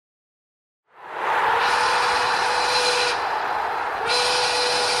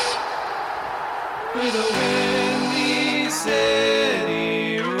We're the Windy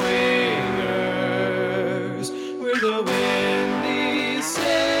City Wingers. We're the Windy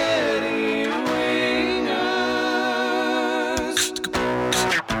City Wingers.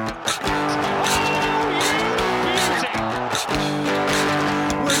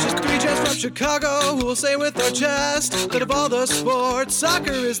 We're just three jets from Chicago who will say with our chest that of all the sports,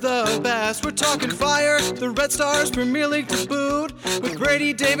 soccer is the best. We're talking Fire, the Red Stars, Premier League to boot. With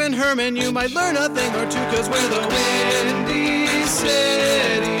Brady, Dave, and Herman, you might learn a thing or two, cause we're the Windy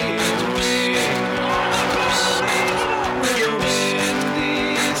City Wingers. We're the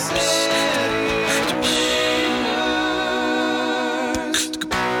Windy City Wingers.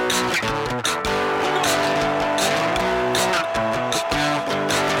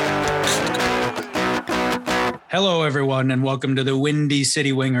 Hello, everyone, and welcome to the Windy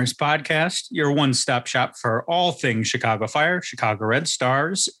City Wingers podcast, your one-stop shop for all things Chicago Fire, Chicago Red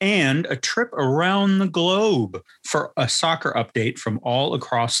Stars, and a trip around the globe for a soccer update from all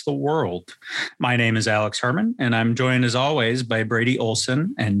across the world. My name is Alex Herman, and I'm joined, as always, by Brady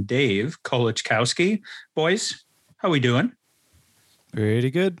Olson and Dave Kolichkowski. Boys, how we doing?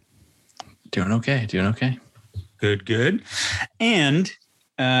 Pretty good. Doing okay. Good. And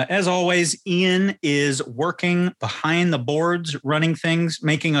as always, Ian is working behind the boards, running things,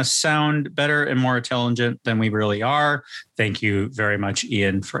 making us sound better and more intelligent than we really are. Thank you very much,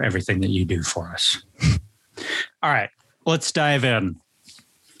 Ian, for everything that you do for us. All right, let's dive in.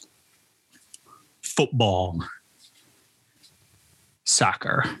 Football,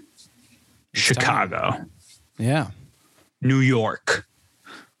 soccer, Chicago, New York,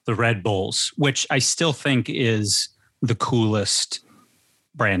 the Red Bulls, which I still think is the coolest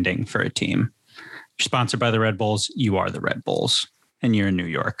branding for a team. You're sponsored by the Red Bulls. You are the Red Bulls, and you're in New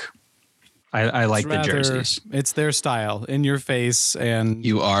York. I like the jerseys. It's their style, in your face, and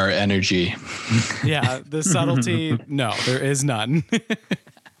you are energy. Yeah, the subtlety. No, there is none.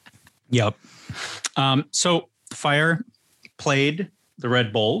 Yep. So Fire played the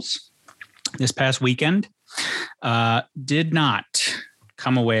Red Bulls this past weekend. Did not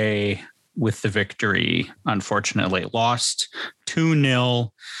come away with the victory, unfortunately. Lost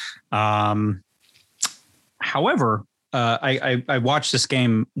 2-0. However, I watched this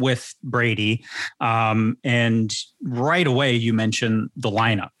game with Brady, and right away you mentioned the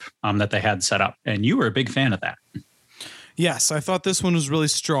lineup that they had set up, and you were a big fan of that. Yes, I thought this one was really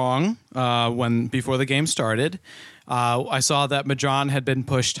strong before the game started. I saw that Majan had been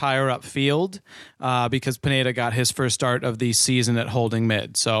pushed higher up field because Pineda got his first start of the season at holding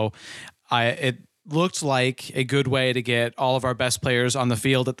mid. So it looked like a good way to get all of our best players on the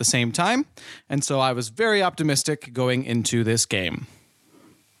field at the same time. And so I was very optimistic going into this game.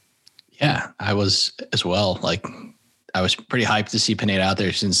 Yeah, I was as well. Like, I was pretty hyped to see Pineda out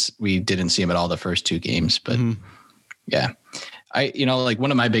there since we didn't see him at all the first two games. But yeah,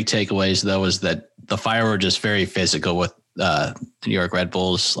 one of my big takeaways, though, was that the Fire were just very physical with the New York Red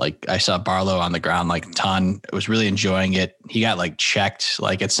Bulls. Like, I saw Barlow on the ground like a ton. I was really enjoying it. He got checked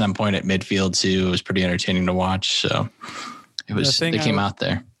at some point at midfield too. It was pretty entertaining to watch. So they came out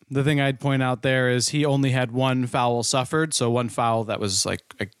there. The thing I'd point out there is he only had one foul suffered. So one foul that was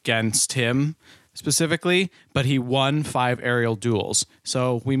against him specifically, but he won 5 aerial duels.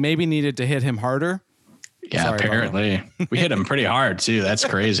 So we maybe needed to hit him harder. Yeah, sorry, apparently we hit him pretty hard too. That's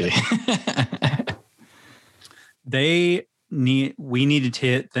crazy. We needed to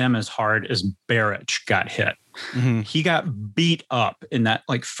hit them as hard as Baric got hit. Mm-hmm. He got beat up in that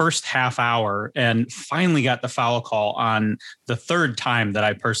first half hour and finally got the foul call on the third time that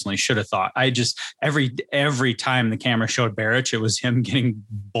I personally should have thought. I just, every time the camera showed Baric, it was him getting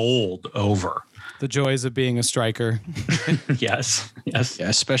bowled over. The joys of being a striker. Yes. Yeah,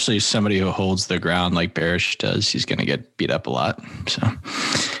 especially somebody who holds the ground like Baric does. He's going to get beat up a lot. So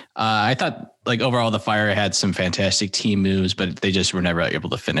I thought overall the Fire had some fantastic team moves, but they just were never able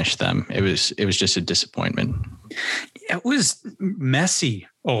to finish them. It was just a disappointment. It was messy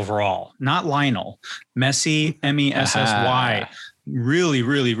overall, not Lionel. Messy, Messy. Really,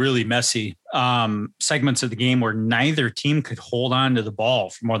 really, really messy segments of the game where neither team could hold on to the ball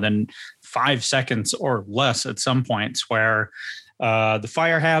for more than 5 seconds or less at some points, where the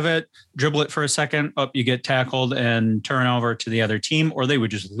Fire have it, dribble it for a second, you get tackled and turn over to the other team, or they would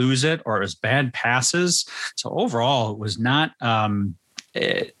just lose it, or it was bad passes. So overall, it was not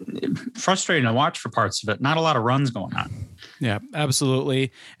frustrating to watch for parts of it. Not a lot of runs going on. Yeah,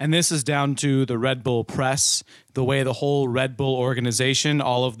 absolutely. And this is down to the Red Bull press, the way the whole Red Bull organization,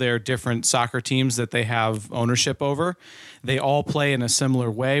 all of their different soccer teams that they have ownership over, they all play in a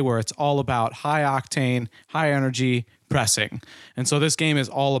similar way where it's all about high octane, high energy pressing. And so this game is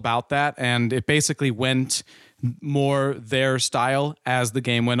all about that. And it basically went more their style as the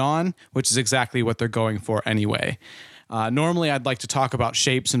game went on, which is exactly what they're going for anyway. Normally, I'd like to talk about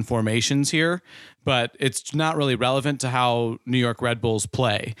shapes and formations here, but it's not really relevant to how New York Red Bulls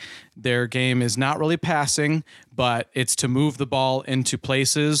play. Their game is not really passing, but it's to move the ball into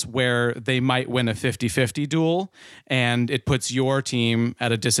places where they might win a 50-50 duel, and it puts your team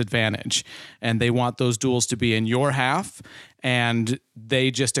at a disadvantage. And they want those duels to be in your half, and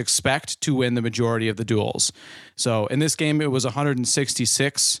they just expect to win the majority of the duels. So in this game, it was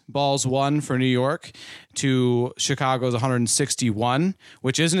 166 balls won for New York to Chicago's 161,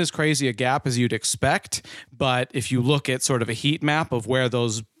 which isn't as crazy a gap as you'd expect. But if you look at sort of a heat map of where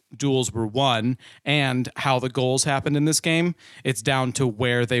those duels were won and how the goals happened in this game, it's down to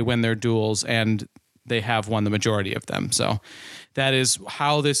where they win their duels, and they have won the majority of them. So that is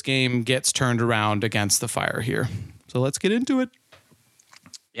how this game gets turned around against the Fire here. So let's get into it.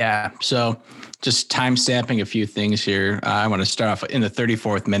 Yeah. So just time stamping a few things here. I want to start off in the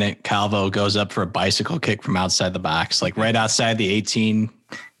 34th minute. Calvo goes up for a bicycle kick from outside the box, like right outside the 18.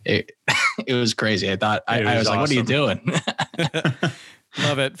 It was crazy. I thought I was awesome. Like, what are you doing?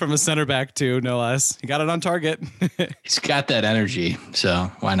 Love it. From a center back too, no less. You got it on target. He's got that energy,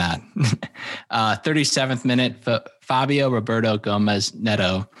 so why not? 37th minute, Fabio Roberto Gomez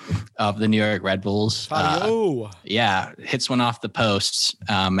Neto of the New York Red Bulls. Hits one off the posts,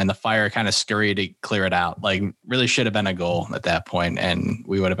 and the Fire kind of scurried to clear it out. Like, really should have been a goal at that point, and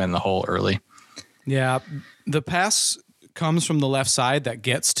we would have been in the hole early. Yeah, the pass comes from the left side that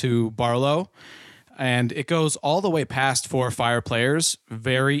gets to Barlow, and it goes all the way past 4 Fire players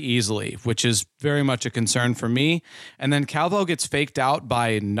very easily, which is very much a concern for me. And then Calvo gets faked out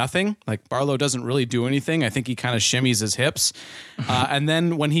by nothing. Like, Barlow doesn't really do anything. I think he kind of shimmies his hips. And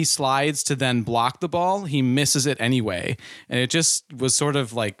then when he slides to then block the ball, he misses it anyway. And it just was sort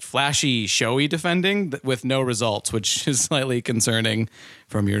of like flashy, showy defending with no results, which is slightly concerning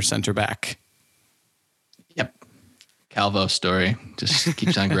from your center back. Yep. Calvo story just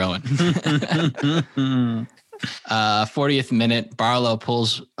keeps on growing. 40th minute, Barlow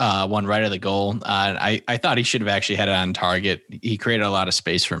pulls one right of the goal. I thought he should have actually had it on target. He created a lot of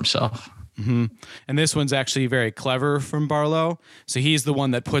space for himself. Mm-hmm. And this one's actually very clever from Barlow. So he's the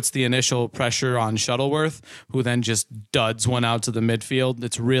one that puts the initial pressure on Shuttleworth, who then just duds one out to the midfield.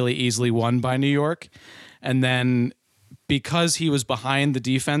 It's really easily won by New York. And then because he was behind the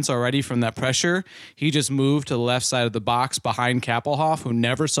defense already from that pressure, he just moved to the left side of the box behind Kappelhoff, who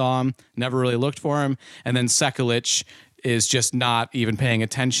never saw him, never really looked for him. And then Sekulic is just not even paying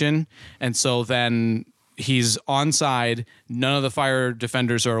attention. And so then he's onside. None of the Fire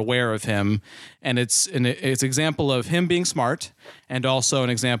defenders are aware of him. And it's an example of him being smart, and also an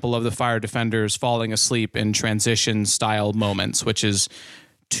example of the Fire defenders falling asleep in transition style moments, which is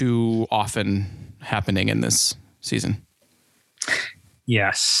too often happening in this season.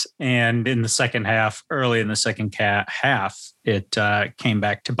 Yes. And in the second half, early in the second half, it came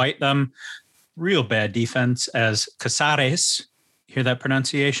back to bite them. Real bad defense as Casares, hear that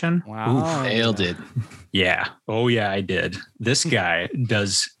pronunciation? Wow. Nailed it. Yeah. Oh, yeah, I did. This guy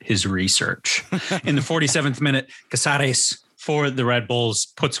does his research. In the 47th minute, Casares for the Red Bulls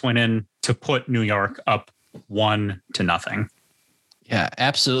puts one in to put New York up 1-0. Yeah,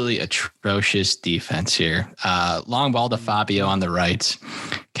 absolutely atrocious defense here. Long ball to Fabio on the right.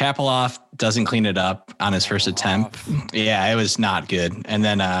 Kappelhoff doesn't clean it up on his first attempt. Yeah, it was not good. And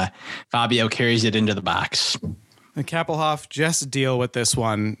then Fabio carries it into the box. And Kappelhoff, just deal with this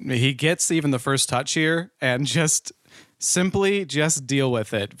one. He gets even the first touch here, and just simply just deal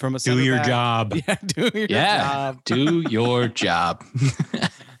with it. From a do your back. job. Yeah, do your job. Do your job.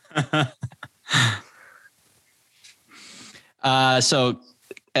 So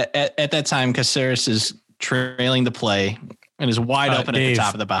at that time, Casares is trailing the play and is wide open Dave, at the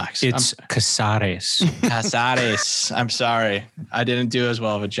top of the box. It's Casares. Casares. I'm sorry. I didn't do as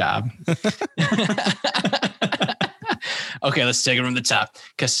well of a job. Okay, let's take it from the top.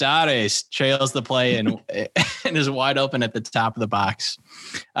 Casares trails the play and is wide open at the top of the box.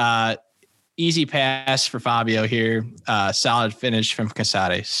 Easy pass for Fabio here. Solid finish from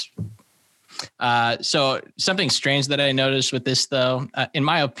Casares. So something strange that I noticed with this, though, in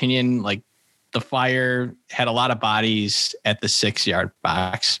my opinion, like the Fire had a lot of bodies at the 6-yard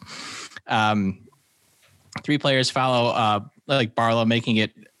box. 3 players follow like Barlow making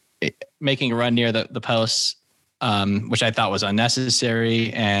a run near the posts, which I thought was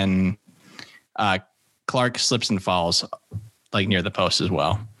unnecessary, and Clark slips and falls like near the post as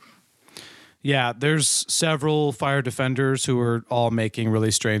well. Yeah, there's several Fire defenders who are all making really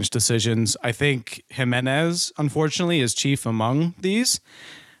strange decisions. I think Jimenez, unfortunately, is chief among these.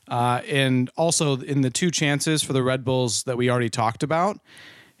 And also in the two chances for the Red Bulls that we already talked about,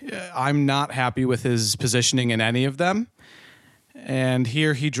 I'm not happy with his positioning in any of them. And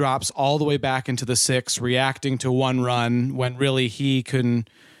here he drops all the way back into the 6, reacting to one run when really he can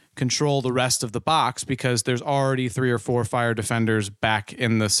control the rest of the box because there's already 3 or 4 Fire defenders back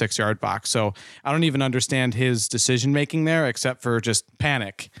in the 6-yard box. So I don't even understand his decision making there except for just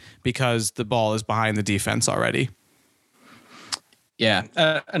panic because the ball is behind the defense already. Yeah.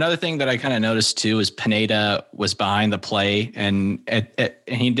 Another thing that I kind of noticed too is Pineda was behind the play, and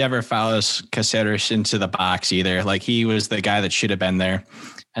he never follows Caceres into the box either. Like, he was the guy that should have been there.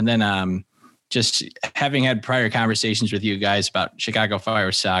 And then just having had prior conversations with you guys about Chicago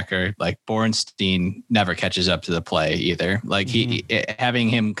Fire soccer, like Bornstein never catches up to the play either. Like having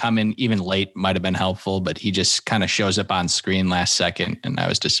him come in even late might have been helpful, but he just kind of shows up on screen last second, and I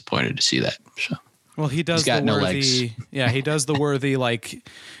was disappointed to see that. So. Well, he does the worthy. Yeah, he does the worthy, like,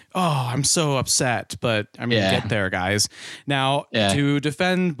 oh, I'm so upset. But I mean, get there, guys. Now, to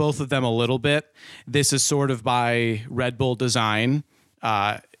defend both of them a little bit, this is sort of by Red Bull design.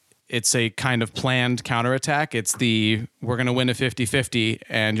 It's a kind of planned counterattack. It's we're going to win a 50-50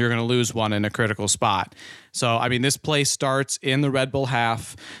 and you're going to lose one in a critical spot. So, I mean, this play starts in the Red Bull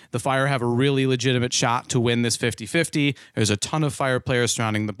half. The Fire have a really legitimate shot to win this 50-50. There's a ton of Fire players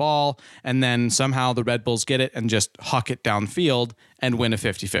surrounding the ball. And then somehow the Red Bulls get it and just huck it downfield and win a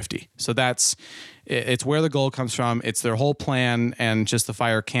 50-50. So it's where the goal comes from. It's their whole plan. And just the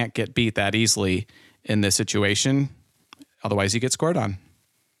Fire can't get beat that easily in this situation. Otherwise, you get scored on.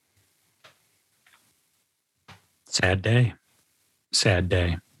 Sad day. Sad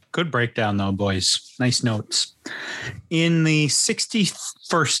day. Good breakdown, though, boys. Nice notes. In the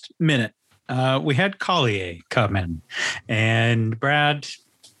 61st minute, we had Collier come in. And Brad,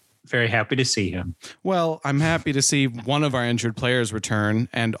 very happy to see him. Well, I'm happy to see one of our injured players return.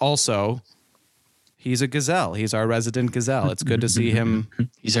 And also, he's a gazelle. He's our resident gazelle. It's good to see him.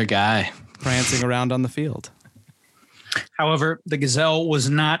 He's our guy. Prancing around on the field. However, the gazelle was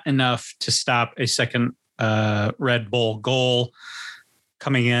not enough to stop a second Red Bull goal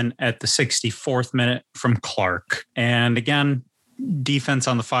coming in at the 64th minute from Clark. And again, defense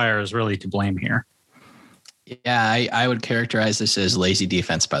on the Fire is really to blame here. Yeah, I would characterize this as lazy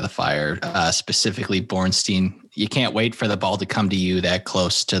defense by the Fire, specifically Bornstein. You can't wait for the ball to come to you that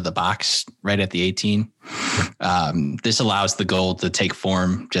close to the box right at the 18. This allows the goal to take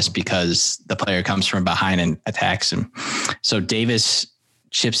form just because the player comes from behind and attacks him. So Davis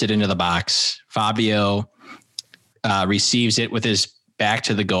chips it into the box. Fabio receives it with his back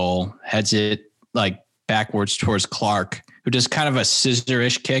to the goal, heads it like backwards towards Clark, who does kind of a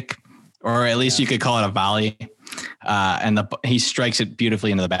scissor-ish kick, or at least you could call it a volley. And he strikes it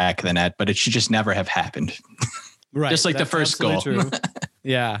beautifully into the back of the net, but it should just never have happened. Right. Just like the first goal.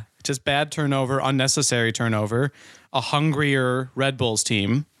 Yeah. Just bad turnover, unnecessary turnover, a hungrier Red Bulls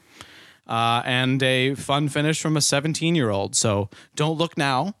team, and a fun finish from a 17-year-old. So don't look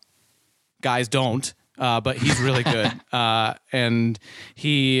now. Guys, don't. But he's really good. And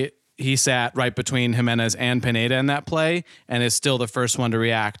he sat right between Jimenez and Pineda in that play and is still the first one to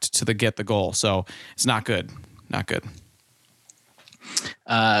react to get the goal. So it's not good. Not good.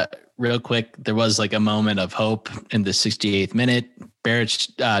 Real quick, there was like a moment of hope in the 68th minute. Barrett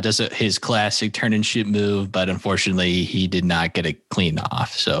does his classic turn and shoot move, but unfortunately he did not get it cleaned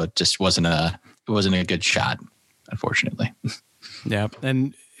off. So it just wasn't a good shot, unfortunately. Yeah.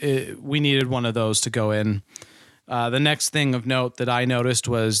 And we needed one of those to go in. The next thing of note that I noticed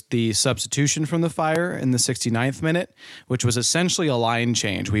was the substitution from the Fire in the 69th minute, which was essentially a line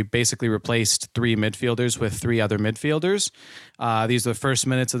change. We basically replaced 3 midfielders with 3 other midfielders. These are the first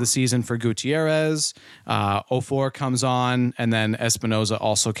minutes of the season for Gutierrez. Ofor comes on, and then Espinoza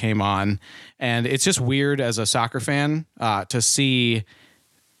also came on. And it's just weird as a soccer fan to see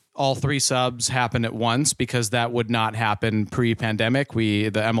all 3 subs happen at once, because that would not happen pre-pandemic. The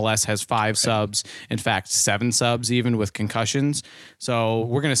MLS has 5 subs, in fact, 7 subs even with concussions. So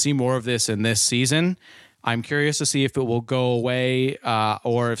we're going to see more of this in this season. I'm curious to see if it will go away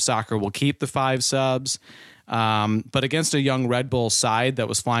or if soccer will keep the 5 subs. But against a young Red Bull side that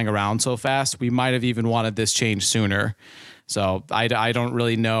was flying around so fast, we might have even wanted this change sooner. So I don't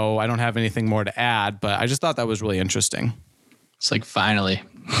really know. I don't have anything more to add, but I just thought that was really interesting. It's like, finally.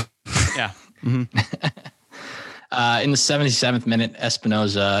 Yeah. Mm-hmm. In the 77th minute,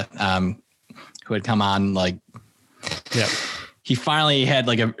 Espinoza, who had come on, he finally had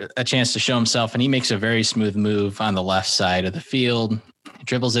like a chance to show himself, and he makes a very smooth move on the left side of the field,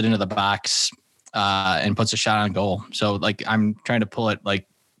 dribbles it into the box, and puts a shot on goal. So like, I'm trying to pull it like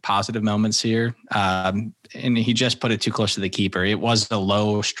positive moments here. And he just put it too close to the keeper. It was a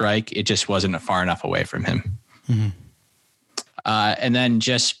low strike. It just wasn't far enough away from him. Mm-hmm. And then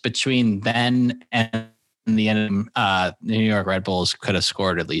just between then and the end, the New York Red Bulls could have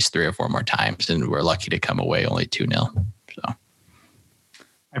scored at least 3 or 4 more times, and we're lucky to come away only 2-0. So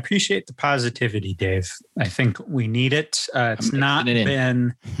I appreciate the positivity, Dave. I think we need it. It's not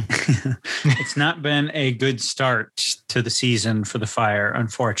been a good start to the season for the Fire,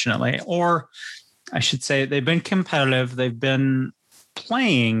 unfortunately. Or I should say they've been competitive. They've been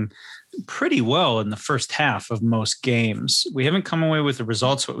playing pretty well in the first half of most games. We haven't come away with the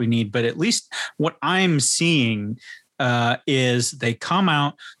results what we need, but at least what I'm seeing is they come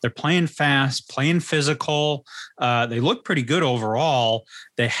out, they're playing fast, playing physical. They look pretty good overall.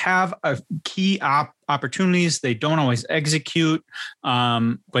 They have key opportunities. They don't always execute,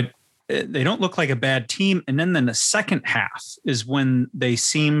 but they don't look like a bad team. And then in the second half is when they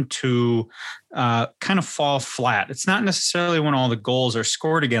seem to kind of fall flat. It's not necessarily when all the goals are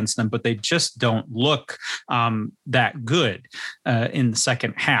scored against them, but they just don't look that good in the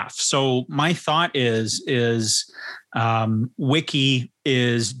second half. So my thought is Wiki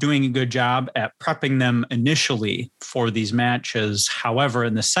is doing a good job at prepping them initially for these matches. However,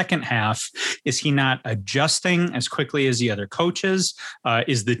 in the second half, is he not adjusting as quickly as the other coaches?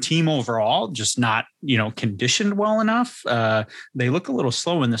 Is the team overall just not, conditioned well enough? They look a little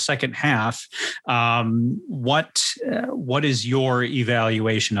slow in the second half. What is your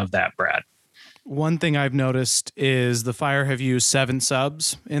evaluation of that, Brad? One thing I've noticed is the Fire have used 7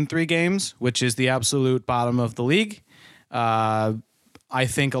 subs in 3 games, which is the absolute bottom of the league. I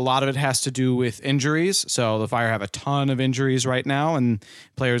think a lot of it has to do with injuries. So the Fire have a ton of injuries right now, and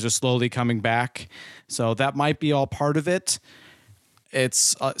players are slowly coming back. So that might be all part of it. It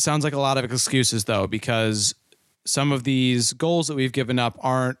sounds like a lot of excuses, though, because some of these goals that we've given up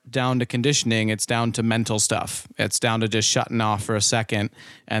aren't down to conditioning. It's down to mental stuff. It's down to just shutting off for a second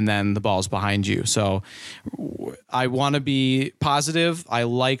and then the ball's behind you. So I want to be positive. I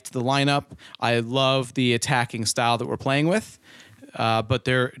liked the lineup. I love the attacking style that we're playing with. But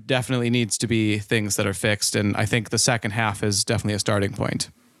there definitely needs to be things that are fixed. And I think the second half is definitely a starting point.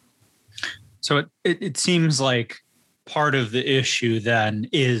 So it seems like part of the issue then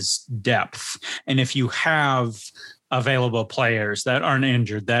is depth. And if you have available players that aren't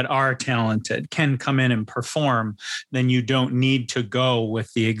injured, that are talented, can come in and perform, then you don't need to go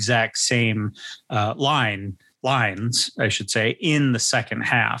with the exact same lines, I should say, in the second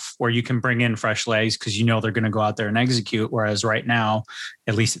half, where you can bring in fresh legs because they're going to go out there and execute. Whereas right now,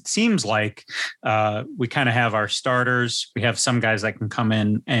 at least it seems like we kind of have our starters. We have some guys that can come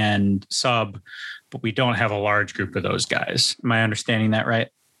in and sub, but we don't have a large group of those guys. Am I understanding that right?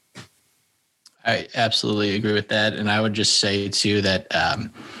 I absolutely agree with that. And I would just say too that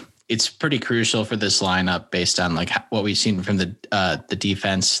it's pretty crucial for this lineup based on like what we've seen from the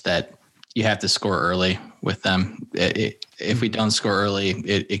defense, that you have to score early with them. If we don't score early,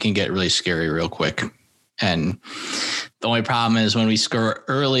 it can get really scary real quick. And the only problem is when we score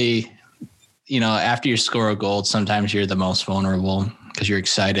early, after you score a goal, sometimes you're the most vulnerable because you're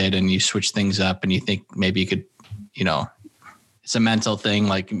excited and you switch things up and you think maybe you could, it's a mental thing.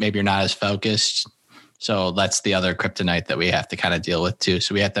 Like maybe you're not as focused. So that's the other kryptonite that we have to kind of deal with too.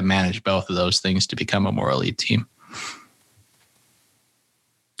 So we have to manage both of those things to become a more elite team.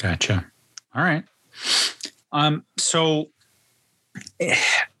 Gotcha. All right. So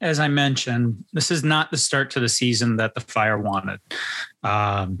as I mentioned, this is not the start to the season that the Fire wanted.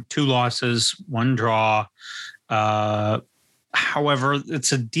 2 losses, 1 draw. However,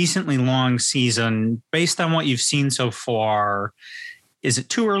 it's a decently long season. Based on what you've seen so far, is it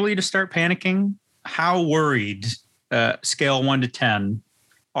too early to start panicking? How worried, scale 1 to 10,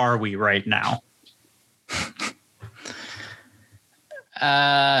 are we right now?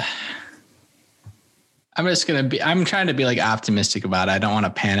 I'm trying to be like optimistic about it. I don't want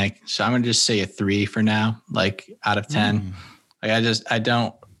to panic. So I'm going to just say a 3 for now, like out of 10. Like I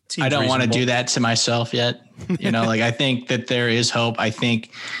don't want to do that to myself yet. Like I think that there is hope. I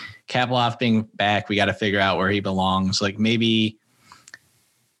think Kapilov being back, we got to figure out where he belongs. Like maybe,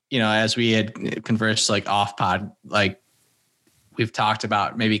 as we had conversed like off pod, like we've talked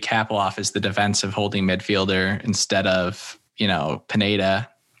about maybe Kapilov is the defensive holding midfielder instead of, Pineda.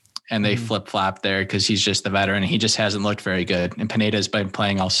 and they flip flop there because he's just the veteran. He just hasn't looked very good. And Pineda's been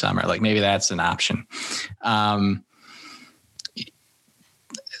playing all summer. Like maybe that's an option.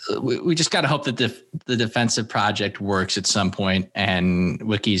 We just got to hope that the defensive project works at some point and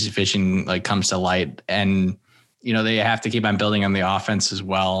Wiki's vision like comes to light. And, they have to keep on building on the offense as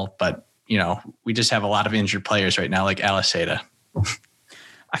well. But, we just have a lot of injured players right now, like Aliseda.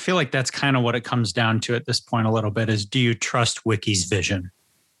 I feel like that's kind of what it comes down to at this point a little bit is, do you trust Wiki's vision?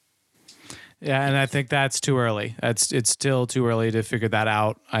 Yeah, and I think that's too early. It's still too early to figure that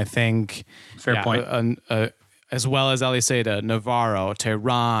out. I think Fair point. As well as Aliseda, Navarro,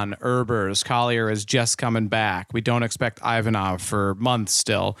 Tehran, Herbers, Collier is just coming back. We don't expect Ivanov for months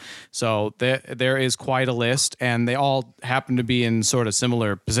still. So there is quite a list, and they all happen to be in sort of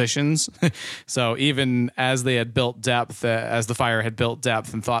similar positions. So even as they had built depth, as the Fire had built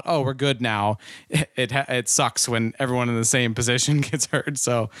depth and thought, oh, we're good now, it sucks when everyone in the same position gets hurt.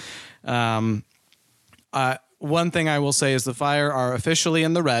 So one thing I will say is the Fire are officially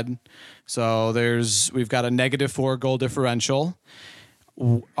in the red. So we've got a -4 goal differential.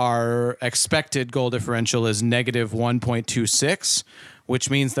 Our expected goal differential is -1.26, which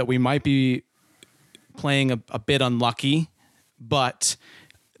means that we might be playing a bit unlucky, but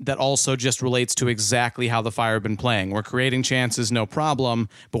that also just relates to exactly how the Fire have been playing. We're creating chances, no problem,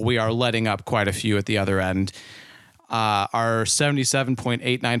 but we are letting up quite a few at the other end. Our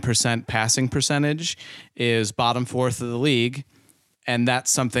 77.89% passing percentage is bottom fourth of the league. And that's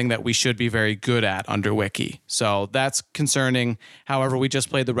something that we should be very good at under Wiki. So that's concerning. However, we just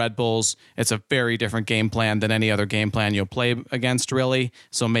played the Red Bulls. It's a very different game plan than any other game plan you'll play against, really.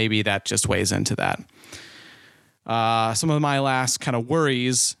 So maybe that just weighs into that. Some of my last kind of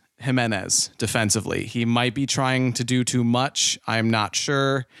worries, Jimenez defensively. He might be trying to do too much. I'm not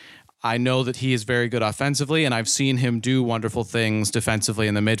sure. I know that he is very good offensively, and I've seen him do wonderful things defensively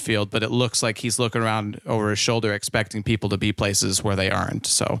in the midfield, but it looks like he's looking around over his shoulder expecting people to be places where they aren't.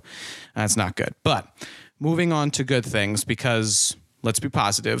 So that's not good. But moving on to good things, because let's be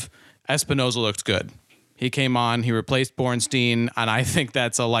positive, Espinoza looked good. He came on, he replaced Bornstein, and I think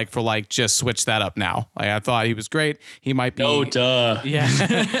that's a like for like, just switch that up now. Like, I thought he was great. He might be. No, duh. Yeah.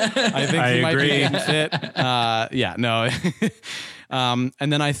 I think he might be fit. Yeah, no.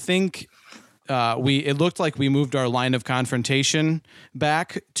 And then I think it looked like we moved our line of confrontation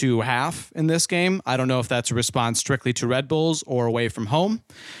back to half in this game. I don't know if that's a response strictly to Red Bulls or away from home,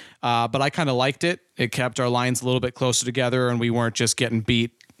 but I kind of liked it. It kept our lines a little bit closer together, and we weren't just getting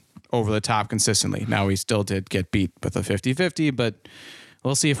beat over the top consistently. Now, we still did get beat with a 50-50, but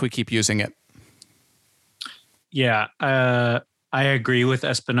we'll see if we keep using it. Yeah, I agree with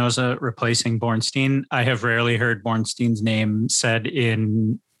Espinoza replacing Bornstein. I have rarely heard Bornstein's name said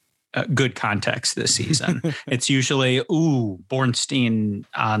in good context this season. It's usually, Bornstein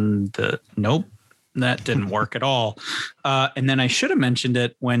on the, nope, that didn't work at all. And then I should have mentioned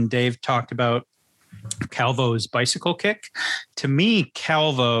it when Dave talked about Calvo's bicycle kick. To me,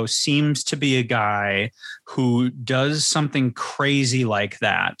 Calvo seems to be a guy who does something crazy like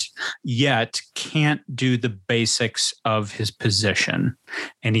that, yet can't do the basics of his position.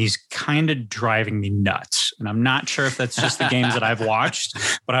 And he's kind of driving me nuts. And I'm not sure if that's just the games that I've watched,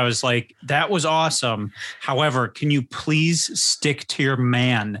 but I was like, that was awesome. However, can you please stick to your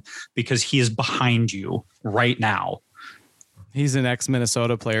man, because he is behind you right now. He's an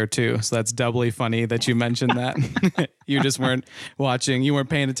ex-Minnesota player too, so that's doubly funny that you mentioned that. You just weren't watching. You weren't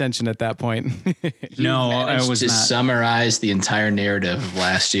paying attention at that point. No, I was to not. Summarize the entire narrative of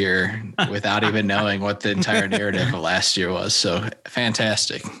last year without even knowing what the entire narrative of last year was. So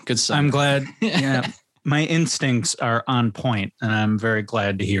fantastic. Good summary. I'm glad. Yeah, my instincts are on point, and I'm very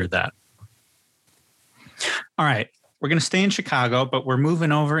glad to hear that. All right, we're going to stay in Chicago, but we're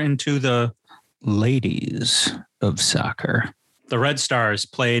moving over into the ladies of soccer. The Red Stars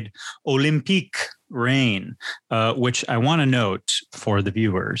played Olympique Rennes, which I want to note for the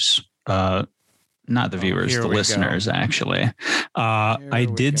viewers, not the viewers, the listeners, actually. I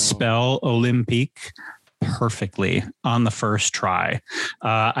did spell Olympique perfectly on the first try.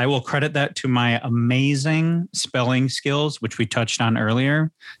 I will credit that to my amazing spelling skills, which we touched on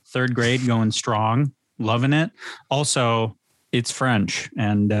earlier. 3rd grade going strong, loving it. Also, it's French,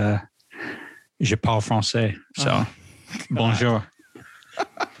 and je parle français, so bonjour.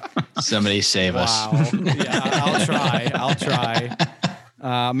 Somebody save us. Wow. Yeah, I'll try.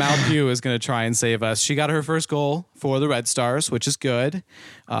 Mal Pugh is going to try and save us. She got her first goal for the Red Stars, which is good.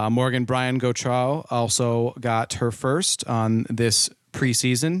 Morgan Brian Gautreau also got her first on this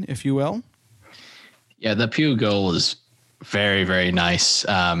preseason, if you will. Yeah, the Pugh goal is very, very nice.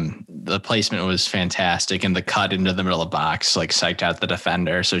 the placement was fantastic, and the cut into the middle of the box like psyched out the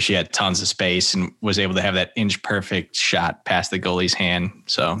defender. So she had tons of space and was able to have that inch perfect shot past the goalie's hand.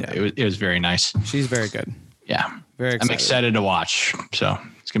 So it was very nice. She's very good. Yeah. Very excited. I'm excited to watch. So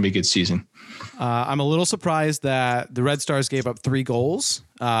it's going to be a good season. I'm a little surprised that the Red Stars gave up 3 goals.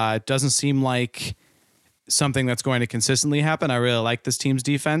 It doesn't seem like something that's going to consistently happen. I really like this team's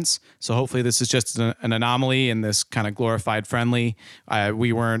defense. So hopefully this is just an anomaly in this kind of glorified friendly.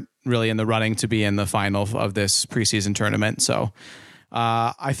 We weren't really in the running to be in the final of this preseason tournament. So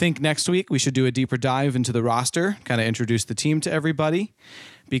I think next week we should do a deeper dive into the roster, kind of introduce the team to everybody,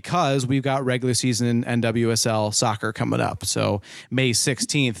 because we've got regular season NWSL soccer coming up. So May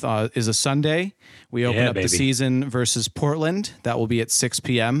 16th is a Sunday. We open up the season versus Portland. That will be at 6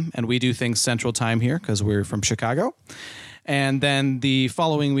 p.m. And we do things Central Time here because we're from Chicago. And then the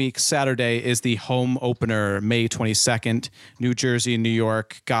following week, Saturday, is the home opener, May 22nd, New Jersey, New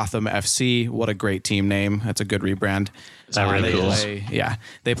York, Gotham FC. What a great team name. That's a good rebrand. That really cool.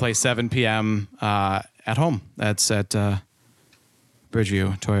 They play 7 p.m. At home. That's at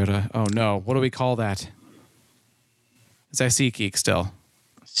Bridgeview, Toyota. Oh, no. What do we call that? Is that SeatGeek still?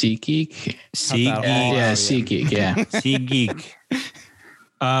 SeatGeek? SeatGeek. Yeah, SeatGeek, yeah. SeatGeek.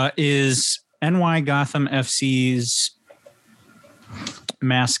 Is NY Gotham FC's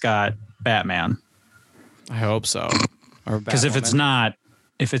mascot Batman? I hope so. Because if it's not,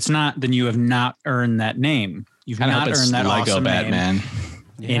 then you have not earned that name. You've not earned that Lego awesome Batman.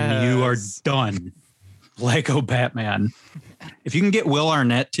 Name, and you are done. Lego Batman. If you can get Will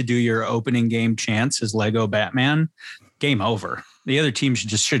Arnett to do your opening game chants as Lego Batman, game over. The other teams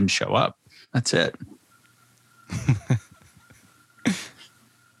shouldn't show up. That's it.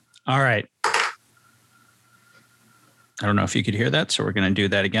 All right. I don't know if you could hear that, so we're going to do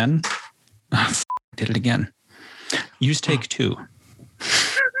that again. Did it again. Use take 2.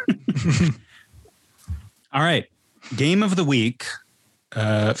 All right. Game of the week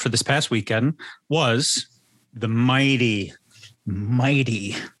for this past weekend was the mighty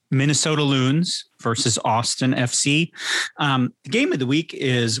Minnesota Loons versus Austin FC. The game of the week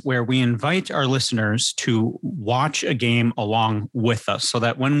is where we invite our listeners to watch a game along with us so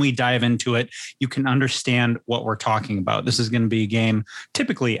that when we dive into it, you can understand what we're talking about. This is going to be a game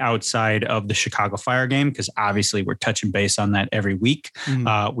typically outside of the Chicago Fire game because obviously we're touching base on that every week.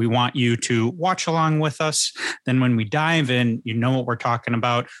 Mm-hmm. We want you to watch along with us. Then when we dive in, you know what we're talking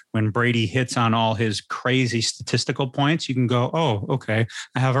about. When Brady hits on all his crazy statistical points, you can go, oh, okay,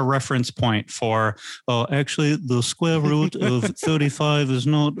 I have a reference point for actually, the square root of 35 is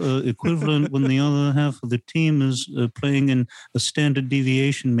not equivalent when the other half of the team is playing in a standard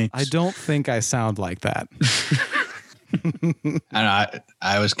deviation mix. I don't think I sound like that.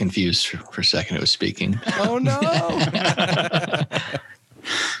 I was confused for a second. It was speaking. Oh, no.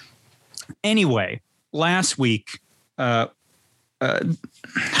 Anyway, last week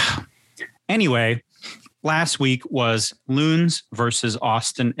was Loons versus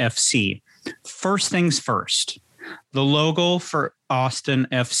Austin FC. First things first, the logo for Austin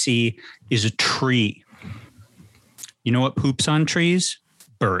FC is a tree. You know what poops on trees?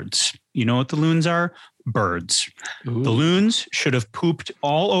 Birds. You know what the Loons are? Birds. Ooh. The Loons should have pooped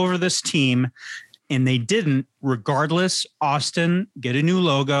all over this team, and they didn't. Regardless, Austin, get a new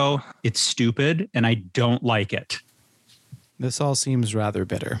logo. It's stupid, and I don't like it. This all seems rather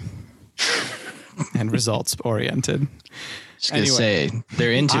bitter and results oriented. Just gonna say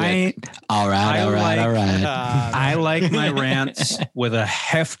they're into it. All right. I like my rants with a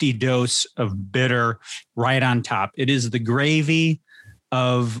hefty dose of bitter right on top. It is the gravy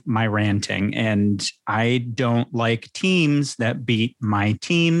of my ranting, and I don't like teams that beat my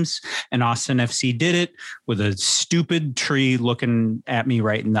teams. And Austin FC did it with a stupid tree looking at me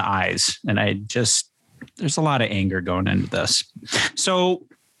right in the eyes, and there's a lot of anger going into this. So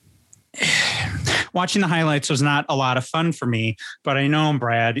watching the highlights was not a lot of fun for me, but I know,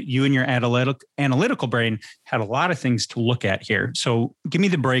 Brad, you and your analytical brain had a lot of things to look at here. So give me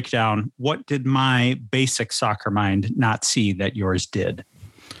the breakdown. What did my basic soccer mind not see that yours did?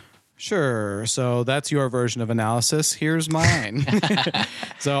 Sure. So that's your version of analysis. Here's mine.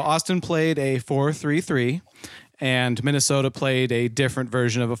 So Austin played a 4-3-3. And Minnesota played a different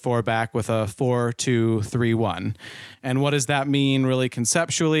version of a 4-back with a 4-2-3-1. And what does that mean really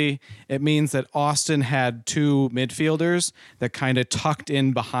conceptually? It means that Austin had 2 midfielders that kind of tucked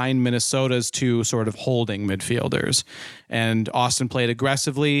in behind Minnesota's 2 sort of holding midfielders. And Austin played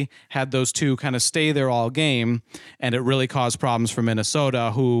aggressively, had those 2 kind of stay there all game, and it really caused problems for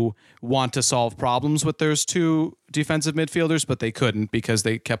Minnesota, who want to solve problems with those two defensive midfielders, but they couldn't because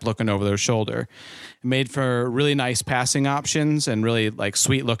they kept looking over their shoulder. It made for really nice passing options and really like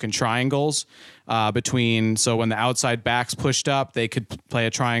sweet looking triangles between. So when the outside backs pushed up, they could play a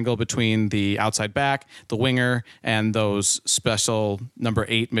triangle between the outside back, the winger, and those special number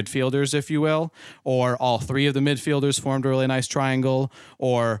 8 midfielders, if you will, or all 3 of the midfielders formed a really nice triangle,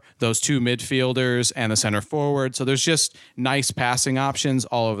 or those 2 midfielders and the center forward. So there's just nice passing options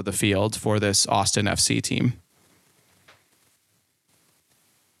all over the field for this Austin FC team.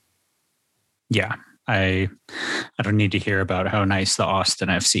 Yeah. I don't need to hear about how nice the Austin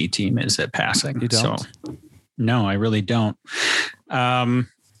FC team is at passing. You don't? So, no, I really don't. However,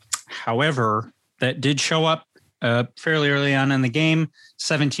 that did show up fairly early on in the game.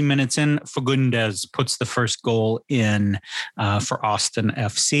 17 minutes in, Fagundes puts the first goal in for Austin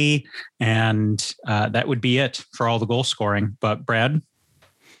FC. And that would be it for all the goal scoring. But Brad,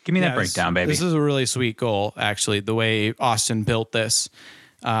 give me that breakdown, baby. This is a really sweet goal, actually, the way Austin built this.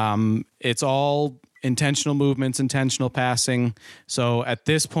 It's all intentional movements, intentional passing. So at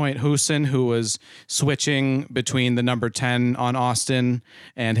this point, Hoesen, who was switching between the number 10 on Austin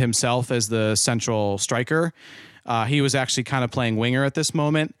and himself as the central striker, he was actually kind of playing winger at this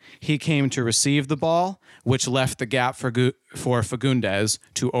moment. He came to receive the ball, which left the gap for Fagundes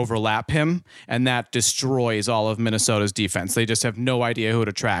to overlap him, and that destroys all of Minnesota's defense. They just have no idea who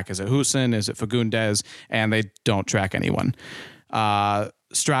to track. Is it Hoesen? Is it Fagundes? And they don't track anyone.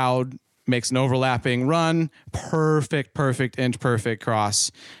 Stroud makes an overlapping run, perfect inch perfect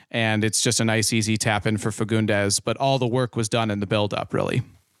cross, and it's just a nice easy tap in for Fagundes, but all the work was done in the build up, really.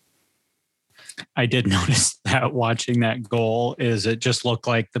 I did notice that watching that goal is it just looked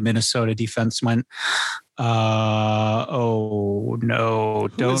like the Minnesota defense went, oh no,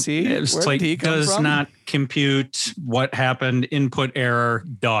 don't. It's like does from? Not compute what happened. Input error.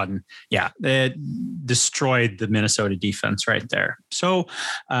 Done. Yeah, it destroyed the Minnesota defense right there. So,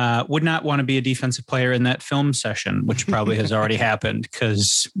 would not want to be a defensive player in that film session, which probably has already happened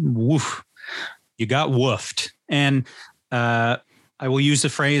because woof, you got woofed. And I will use the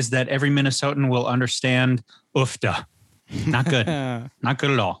phrase that every Minnesotan will understand. Oofda. Not good. Not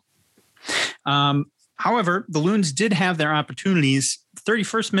good at all. However, the Loons did have their opportunities.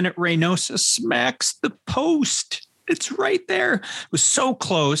 31st minute, Reynosa smacks the post. It's right there. It was so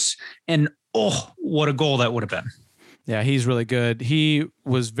close. And oh, what a goal that would have been. Yeah, he's really good. He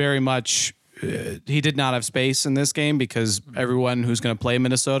was very much... he did not have space in this game because everyone who's going to play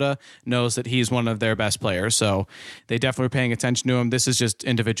Minnesota knows that he's one of their best players. So they definitely were paying attention to him. This is just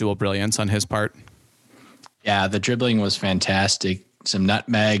individual brilliance on his part. Yeah, the dribbling was fantastic. Some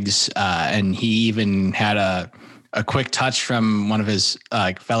nutmegs, and he even had a quick touch from one of his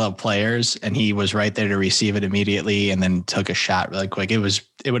fellow players, and he was right there to receive it immediately and then took a shot really quick. It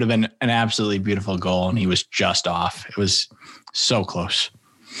would have been an absolutely beautiful goal, and he was just off. It was so close.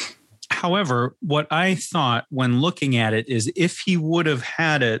 However, what I thought when looking at it is if he would have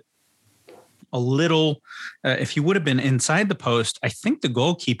had it a little, if he would have been inside the post, I think the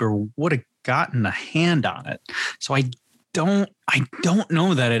goalkeeper would have gotten a hand on it. So I don't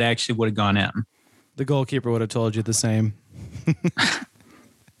know that it actually would have gone in. The goalkeeper would have told you the same.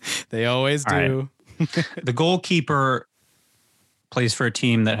 They always do. Right. The goalkeeper plays for a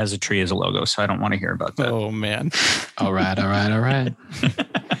team that has a tree as a logo, so I don't want to hear about that. Oh, man. All right.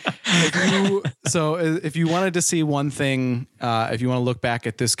 If you wanted to see one thing, if you want to look back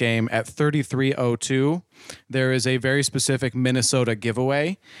at this game at 33:02, there is a very specific Minnesota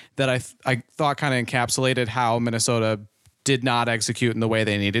giveaway that I thought kind of encapsulated how Minnesota did not execute in the way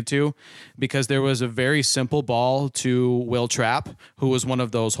they needed to, because there was a very simple ball to Will Trapp, who was one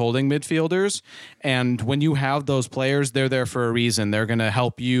of those holding midfielders. And when you have those players, they're there for a reason. They're going to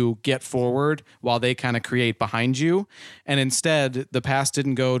help you get forward while they kind of create behind you. And instead, the pass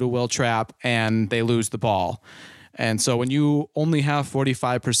didn't go to Will Trapp and they lose the ball. And so when you only have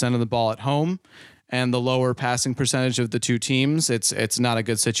 45% of the ball at home and the lower passing percentage of the two teams, it's not a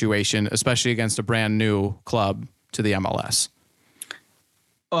good situation, especially against a brand new club to the MLS.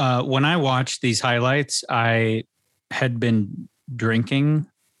 When I watched these highlights, I had been drinking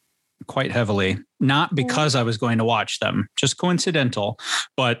quite heavily, not because I was going to watch them, just coincidental.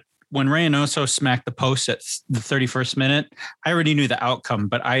 But when Reynoso smacked the post at the 31st minute, I already knew the outcome,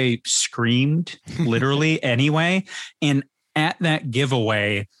 but I screamed literally anyway. And at that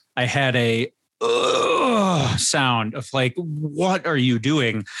giveaway, I had a sound of like, what are you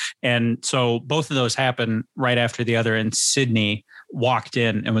doing? And so both of those happened right after the other. And Sydney walked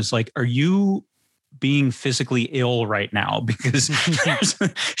in and was like, are you being physically ill right now because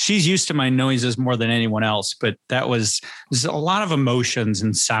she's used to my noises more than anyone else. But there's a lot of emotions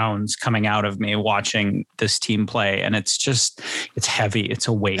and sounds coming out of me watching this team play. And it's heavy. It's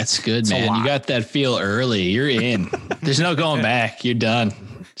a weight. That's good, man. You got that feel early. You're in. There's no going back. You're done.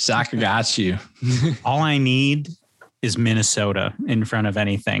 Soccer got you. All I need is Minnesota in front of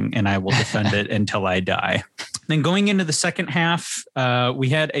anything, and I will defend it until I die. Then going into the second half, we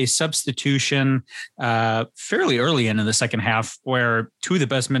had a substitution fairly early into the second half where two of the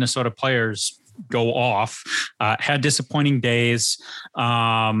best Minnesota players go off, had disappointing days.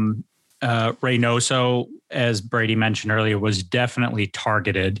 Reynoso, as Brady mentioned earlier, was definitely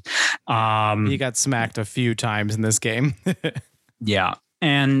targeted. He got smacked a few times in this game. Yeah.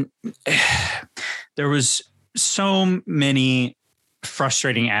 And there was so many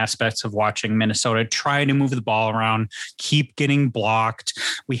frustrating aspects of watching Minnesota try to move the ball around, keep getting blocked.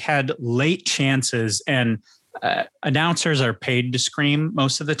 We had late chances, and announcers are paid to scream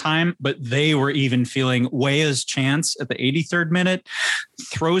most of the time, but they were even feeling Weah's chance at the 83rd minute,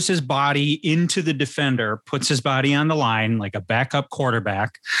 throws his body into the defender, puts his body on the line like a backup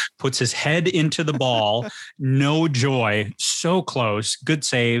quarterback, puts his head into the ball. No joy. So close. Good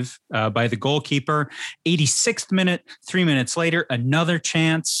save by the goalkeeper. 86th minute, 3 minutes later, another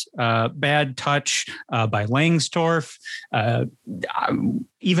chance. Bad touch by Langsdorff.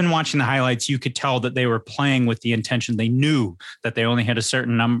 Even watching the highlights, you could tell that they were playing with the intention. They knew that they only had a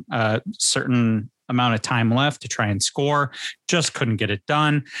certain amount of time left to try and score, just couldn't get it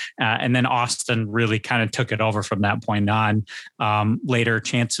done. And then Austin really kind of took it over from that point on. Later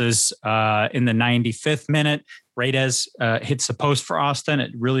chances in the 95th minute, Reyes hits the post for Austin.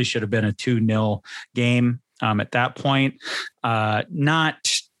 It really should have been a 2-0 game at that point.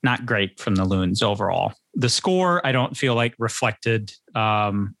 Not great from the Loons overall. The score, I don't feel like reflected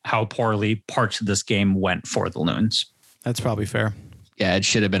how poorly parts of this game went for the Loons. That's probably fair. Yeah, it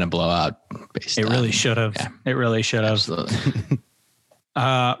should have been a blowout. It really should have. Yeah. It really should have. Absolutely.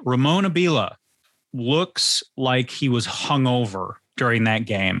 Ramon Abila looks like he was hungover during that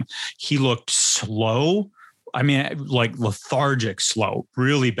game. He looked slow. I mean, like lethargic slow,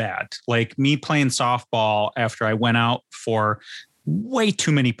 really bad. Like me playing softball after I went out for way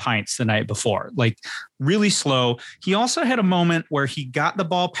too many pints the night before, like really slow. He also had a moment where he got the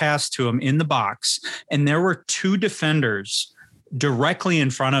ball passed to him in the box, and there were two defenders directly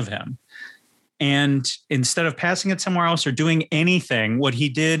in front of him. And instead of passing it somewhere else or doing anything, what he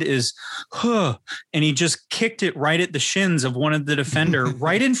did is, and he just kicked it right at the shins of one of the defender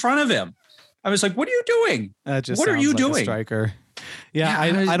right in front of him. I was like, what are you doing? What are you doing? Striker. Yeah,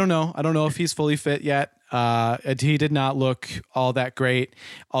 I don't know. I don't know if he's fully fit yet. He did not look all that great,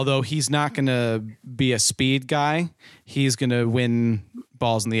 although he's not going to be a speed guy. He's going to win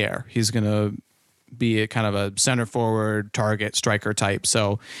balls in the air. He's going to be a kind of a center forward target striker type.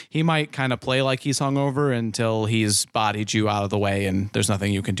 So he might kind of play like he's hungover until he's bodied you out of the way and there's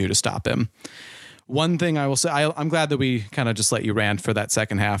nothing you can do to stop him. One thing I will say, I'm glad that we kind of just let you rant for that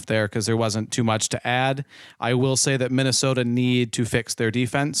second half there because there wasn't too much to add. I will say that Minnesota need to fix their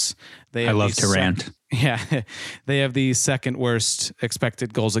defense. I love to rant. Yeah, they have the second worst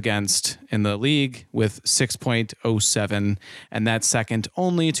expected goals against in the league with 6.07, and that's second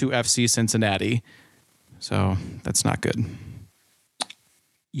only to FC Cincinnati. So that's not good.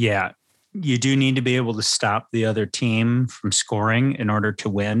 Yeah. You do need to be able to stop the other team from scoring in order to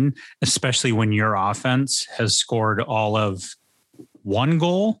win, especially when your offense has scored all of one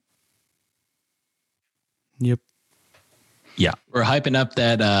goal. Yep. Yeah. We're hyping up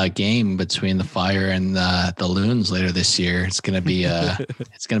that game between the Fire and the Loons later this year. It's going to be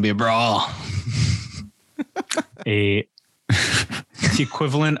a brawl. It's the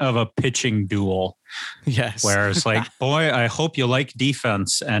equivalent of a pitching duel. Yes. Where it's like, boy, I hope you like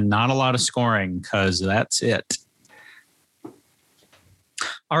defense and not a lot of scoring because that's it.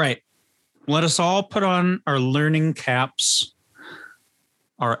 All right. Let us all put on our learning caps,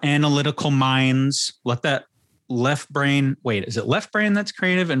 our analytical minds. Let that left brain, wait, is it left brain that's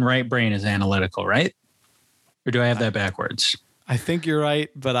creative and right brain is analytical, right? Or do I have that backwards? I think you're right,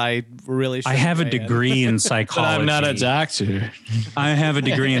 but I really I have a degree in psychology. But I'm not a doctor. I have a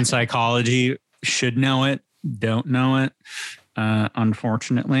degree in psychology. Should know it. Don't know it.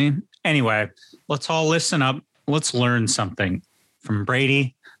 Unfortunately. Anyway, let's all listen up. Let's learn something from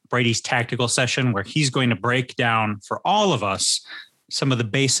Brady's tactical session where he's going to break down for all of us some of the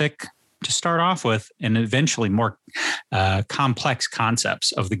basic to start off with and eventually more complex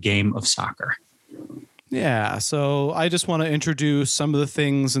concepts of the game of soccer. Yeah, so I just want to introduce some of the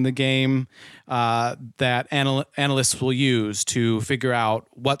things in the game that analysts will use to figure out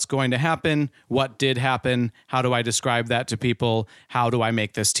what's going to happen, what did happen, how do I describe that to people, how do I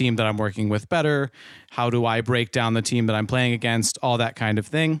make this team that I'm working with better, how do I break down the team that I'm playing against, all that kind of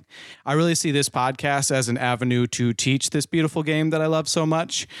thing. I really see this podcast as an avenue to teach this beautiful game that I love so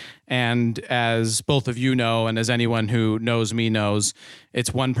much. And as both of you know, and as anyone who knows me knows,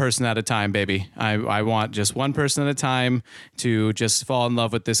 it's one person at a time, baby. I want just one person at a time to just fall in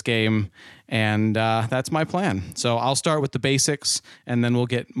love with this game. And that's my plan. So I'll start with the basics, and then we'll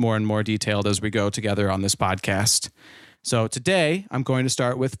get more and more detailed as we go together on this podcast. So today I'm going to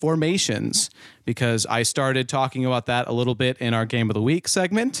start with formations, because I started talking about that a little bit in our Game of the Week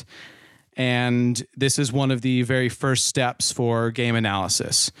segment. And this is one of the very first steps for game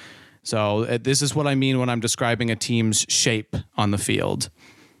analysis. So this is what I mean when I'm describing a team's shape on the field.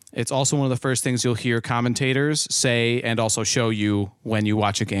 It's also one of the first things you'll hear commentators say and also show you when you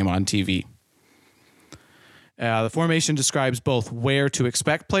watch a game on TV. The formation describes both where to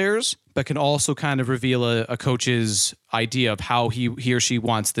expect players, but can also kind of reveal a coach's idea of how he or she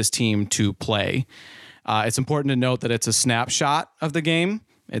wants this team to play. It's important to note that it's a snapshot of the game.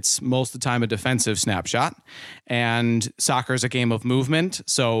 It's most of the time a defensive snapshot, and soccer is a game of movement,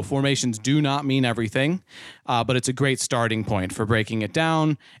 so formations do not mean everything, but it's a great starting point for breaking it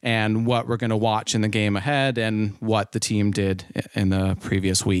down and what we're going to watch in the game ahead and what the team did in the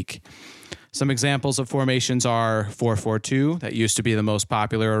previous week. Some examples of formations are 4-4-2, that used to be the most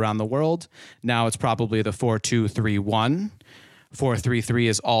popular around the world. Now it's probably the 4-2-3-1. 4-3-3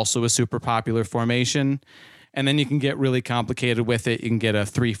 is also a super popular formation. And then you can get really complicated with it. You can get a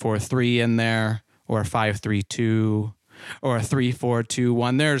 3-4-3 in there, or a 5-3-2, or a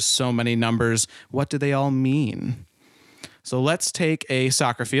 3-4-2-1. There's so many numbers. What do they all mean? So let's take a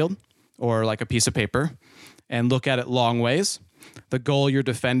soccer field, or like a piece of paper, and look at it long ways. The goal you're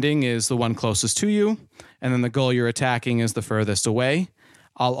defending is the one closest to you, and then the goal you're attacking is the furthest away.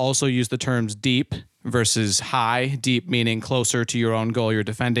 I'll also use the terms deep versus high, deep meaning closer to your own goal you're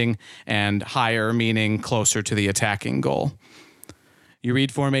defending, and higher meaning closer to the attacking goal. You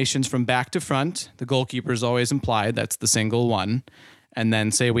read formations from back to front. The goalkeeper is always implied. That's the single one. And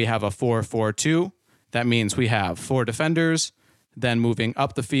then say we have a 4-4-2. That means we have 4 defenders, then moving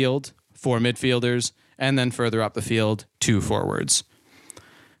up the field, 4 midfielders, and then further up the field, 2 forwards.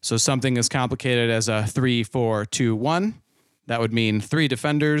 So something as complicated as a 3-4-2-1, that would mean 3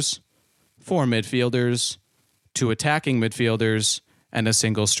 defenders, 4 midfielders, 2 attacking midfielders, and a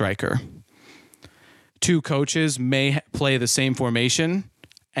single striker. 2 coaches may play the same formation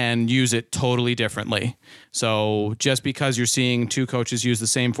and use it totally differently. So just because you're seeing 2 coaches use the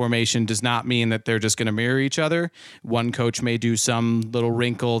same formation does not mean that they're just going to mirror each other. One coach may do some little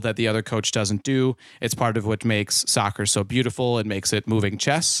wrinkle that the other coach doesn't do. It's part of what makes soccer so beautiful and makes it moving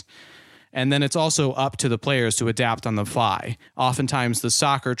chess. And then it's also up to the players to adapt on the fly. Oftentimes, the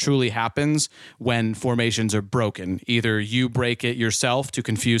soccer truly happens when formations are broken. Either you break it yourself to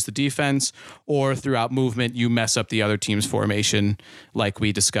confuse the defense, or throughout movement, you mess up the other team's formation, like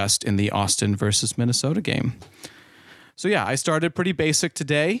we discussed in the Austin versus Minnesota game. So yeah, I started pretty basic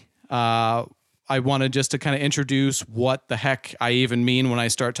today. I wanted just to kind of introduce what the heck I even mean when I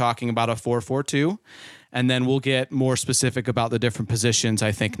start talking about a 4-4-2. And then we'll get more specific about the different positions,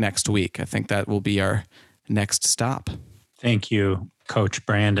 I think, next week. I think that will be our next stop. Thank you, Coach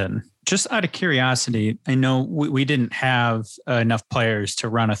Brandon. Just out of curiosity, I know we didn't have enough players to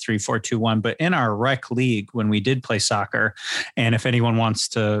run a 3-4-2-1, but in our rec league, when we did play soccer, and if anyone wants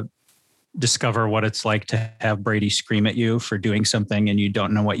to discover what it's like to have Brady scream at you for doing something and you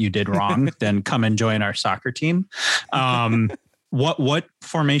don't know what you did wrong, then come and join our soccer team. What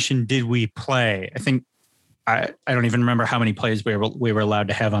formation did we play? I think I don't even remember how many plays we were allowed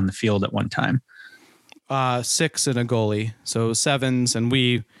to have on the field at one time. 6 and a goalie, so 7s, and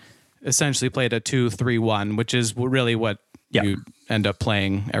we essentially played a 2-3-1, which is really what you end up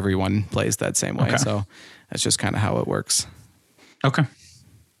playing. Everyone plays that same way, so that's just kind of how it works. Okay,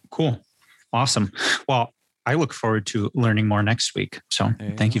 cool, awesome. Well, I look forward to learning more next week. So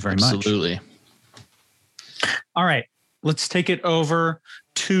thank you very much. Absolutely. All right, let's take it over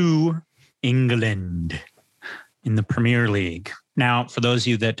to England in the Premier League. Now, for those of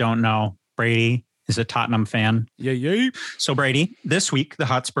you that don't know, Brady is a Tottenham fan. Yeah. So Brady, this week, the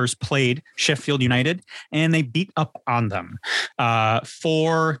Hotspurs played Sheffield United and they beat up on them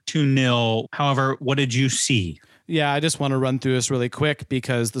 4-0. However, what did you see? Yeah, I just want to run through this really quick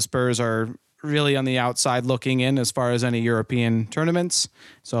because the Spurs are really on the outside looking in as far as any European tournaments.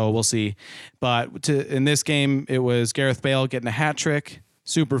 So we'll see. But in this game, it was Gareth Bale getting a hat trick,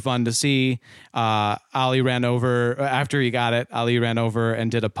 super fun to see. Ali ran over after he got it. Ali ran over and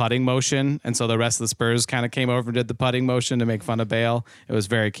did a putting motion, and so the rest of the Spurs kind of came over and did the putting motion to make fun of Bale. It was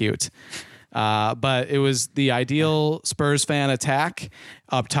very cute. But it was the ideal Spurs fan attack.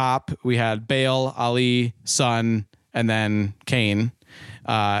 Up top, we had Bale, Ali, Son, and then Kane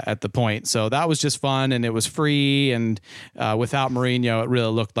at the point. So that was just fun, and it was free. And without Mourinho, it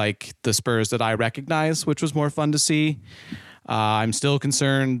really looked like the Spurs that I recognize, which was more fun to see. I'm still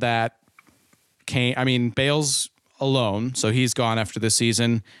concerned that Bale's alone, so he's gone after this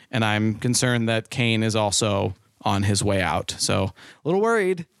season, and I'm concerned that Kane is also on his way out. So a little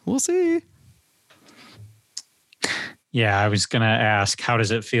worried. We'll see. Yeah, I was going to ask, how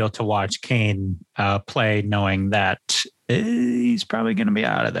does it feel to watch Kane play, knowing that he's probably going to be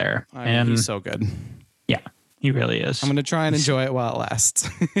out of there? He's so good. Yeah, he really is. I'm going to try and enjoy it while it lasts.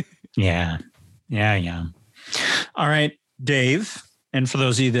 Yeah. All right, Dave. And for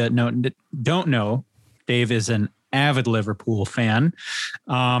those of you that don't know, Dave is an avid Liverpool fan.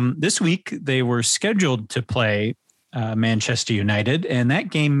 This week, they were scheduled to play Manchester United, and that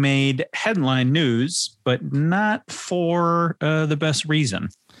game made headline news, but not for the best reason.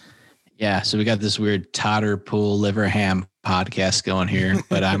 Yeah, so we got this weird Totterpool Liverham podcast going here,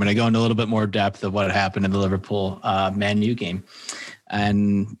 but I'm going to go into a little bit more depth of what happened in the Liverpool Man U game.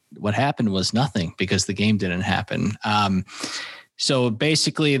 And what happened was nothing, because the game didn't happen. So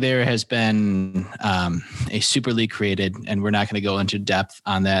basically there has been a Super League created, and we're not going to go into depth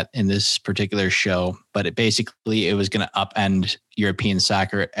on that in this particular show, but it was going to upend European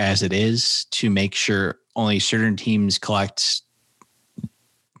soccer as it is, to make sure only certain teams collect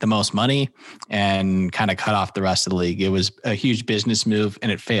the most money and kind of cut off the rest of the league. It was a huge business move,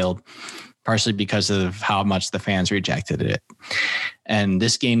 and it failed, partially because of how much the fans rejected it. And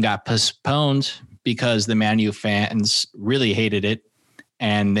this game got postponed because the Man U fans really hated it,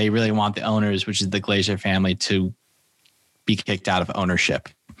 and they really want the owners, which is the Glazer family, to be kicked out of ownership.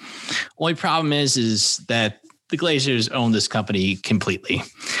 Only problem is that the Glazers own this company completely.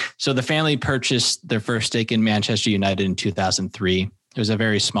 So the family purchased their first stake in Manchester United in 2003. It was a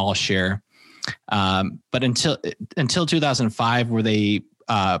very small share. But until 2005, where they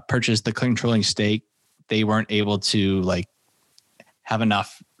purchased the controlling stake, they weren't able to have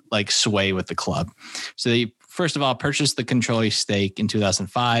enough sway with the club. So they first of all purchased the controlling stake in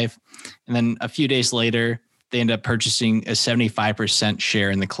 2005. And then a few days later, they ended up purchasing a 75%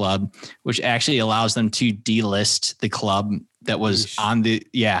 share in the club, which actually allows them to delist the club that was on the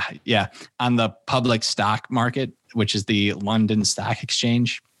public stock market, which is the London Stock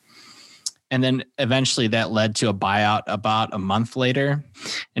Exchange. And then eventually that led to a buyout about a month later.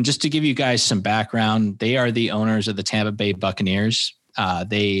 And just to give you guys some background, they are the owners of the Tampa Bay Buccaneers.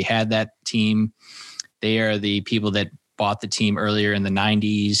 They had that team. They are the people that bought the team earlier in the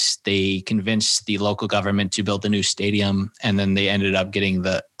 90s. They convinced the local government to build a new stadium, and then they ended up getting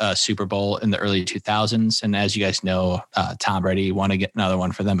the Super Bowl in the early 2000s. And as you guys know, Tom Brady won another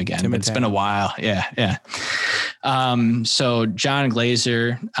one for them again. But it's been a while. Yeah. So John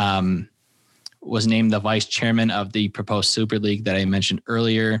Glazer was named the vice chairman of the proposed Super League that I mentioned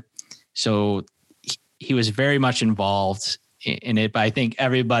earlier. So he was very much involved in it, but I think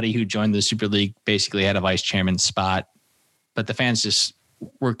everybody who joined the Super League basically had a vice chairman spot, but the fans just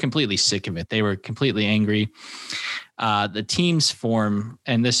were completely sick of it. They were completely angry. The teams form,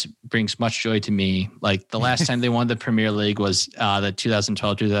 and this brings much joy to me. The last time they won the Premier League was the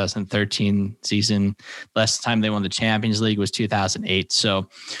 2012-2013 season. Last time they won the Champions League was 2008. So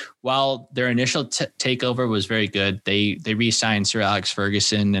while their initial takeover was very good, they re-signed Sir Alex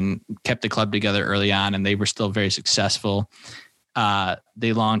Ferguson and kept the club together early on, and they were still very successful.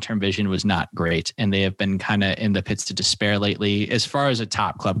 The long-term vision was not great, and they have been kind of in the pits of despair lately. As far as a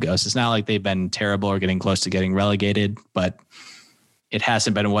top club goes, it's not like they've been terrible or getting close to getting relegated, but it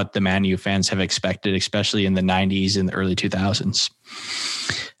hasn't been what the Man U fans have expected, especially in the 90s and the early 2000s.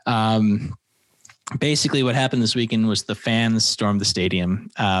 Basically what happened this weekend was the fans stormed the stadium.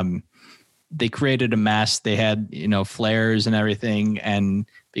 They created a mess. They had, flares and everything. And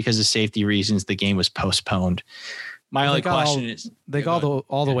because of safety reasons, the game was postponed. My only question is, they got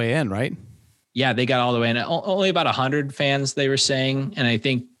all the way in, right? Yeah, they got all the way in. Only about 100 fans, they were saying. And I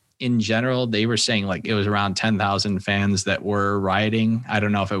think in general, they were saying it was around 10,000 fans that were rioting. I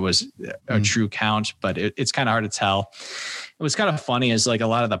don't know if it was a true count, but it's kind of hard to tell. It was kind of funny as a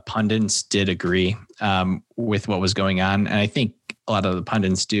lot of the pundits did agree with what was going on. And I think a lot of the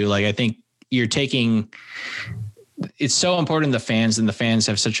pundits do. I think it's so important to the fans, and the fans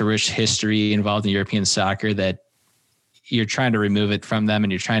have such a rich history involved in European soccer that you're trying to remove it from them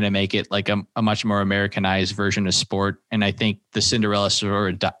and you're trying to make it like a much more Americanized version of sport. And I think the Cinderella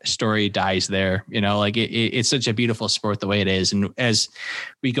story dies there. You know, like it's such a beautiful sport the way it is. And as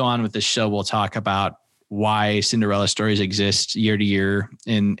we go on with this show, we'll talk about why Cinderella stories exist year to year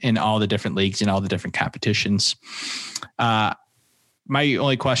in all the different leagues and all the different competitions. My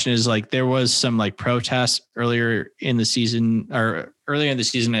only question is, like, there was some like protests earlier in the season,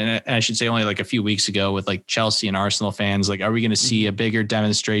 and I should say only like a few weeks ago, with like Chelsea and Arsenal fans. Like, are we going to see a bigger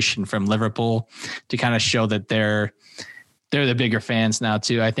demonstration from Liverpool to kind of show that they're the bigger fans now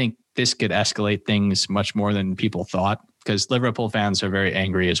too? I think this could escalate things much more than people thought, because Liverpool fans are very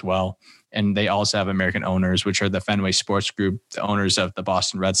angry as well. And they also have American owners, which are the Fenway Sports Group, the owners of the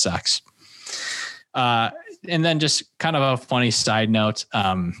Boston Red Sox. And then just kind of a funny side note,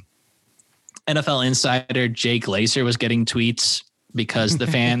 NFL insider Jay Glazer was getting tweets because the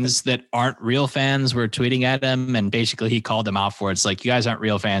fans that aren't real fans were tweeting at him, and basically he called them out for it. It's like, you guys aren't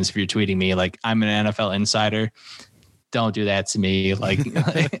real fans if you're tweeting me. Like, I'm an NFL insider. Don't do that to me.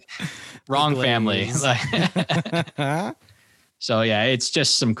 Like wrong family. So yeah, it's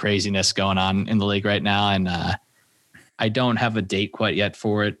just some craziness going on in the league right now. And I don't have a date quite yet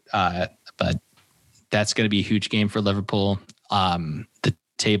for it. But that's going to be a huge game for Liverpool. The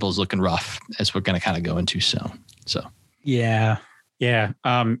table's looking rough, as we're going to kind of go into. So yeah.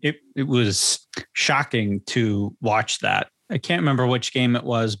 It was shocking to watch that. I can't remember which game it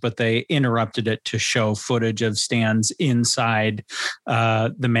was, but they interrupted it to show footage of stands inside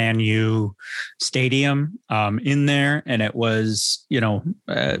the Man U stadium in there. And it was,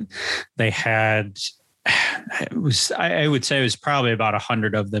 they had, I would say it was probably about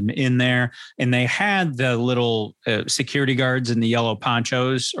 100 of them in there. And they had the little security guards in the yellow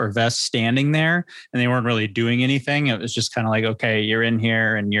ponchos or vests standing there, and they weren't really doing anything. It was just kind of like, okay, you're in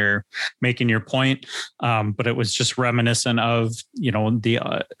here and you're making your point. But it was just reminiscent of,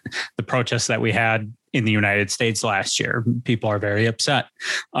 the protests that we had in the United States last year. People are very upset.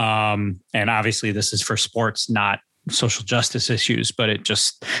 And obviously this is for sports, not social justice issues, but it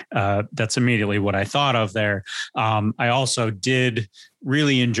just, that's immediately what I thought of there. I also did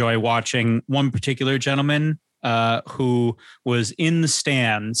really enjoy watching one particular gentleman who was in the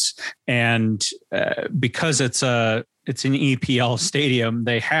stands, and because it's an EPL stadium,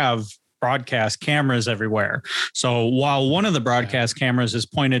 they have broadcast cameras everywhere. So while one of the broadcast cameras is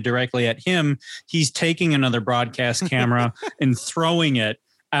pointed directly at him, he's taking another broadcast camera and throwing it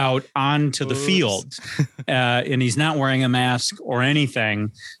out onto the field, and he's not wearing a mask or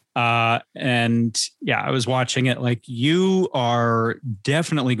anything. And yeah, I was watching it like, you are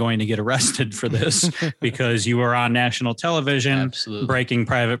definitely going to get arrested for this because you are on national television, absolutely, breaking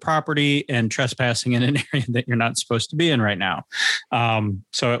private property and trespassing in an area that you're not supposed to be in right now.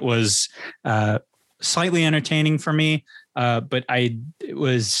 So it was slightly entertaining for me, but I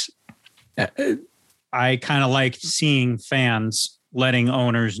kind of liked seeing fans letting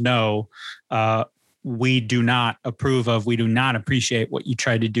owners know, we do not approve of, we do not appreciate what you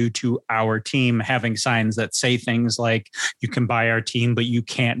tried to do to our team, having signs that say things like, you can buy our team, but you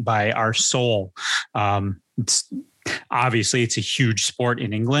can't buy our soul. It's obviously, it's a huge sport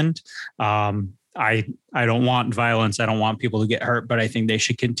in England. I don't want violence. I don't want people to get hurt, but I think they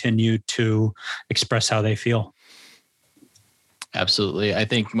should continue to express how they feel. Absolutely. I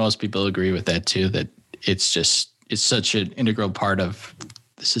think most people agree with that too, that it's such an integral part of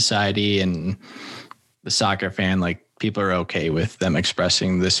the society, and the soccer fan, like, people are okay with them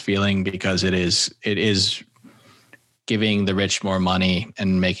expressing this feeling because it is giving the rich more money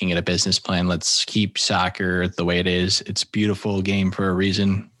and making it a business plan. Let's keep soccer the way it is. It's a beautiful game for a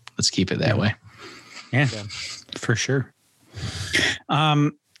reason. Let's keep it that way. Yeah, for sure.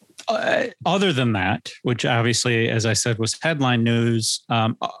 Other than that, which obviously, as I said, was headline news,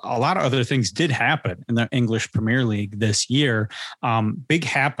 a lot of other things did happen in the English Premier League this year. Big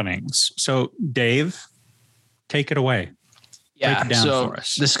happenings. So, Dave, take it away. Yeah. Break it down so for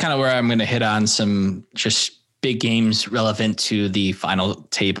us. This is kind of where I'm going to hit on some just big games relevant to the final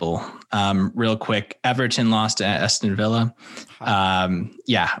table. Real quick, Everton lost to Aston Villa.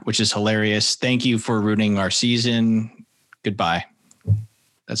 Which is hilarious. Thank you for ruining our season. Goodbye.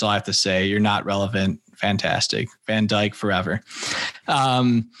 That's all I have to say. You're not relevant. Fantastic. Van Dijk forever.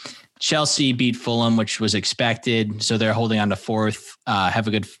 Chelsea beat Fulham, which was expected. So they're holding on to fourth, have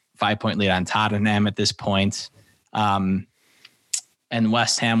a good 5-point lead on Tottenham at this point. And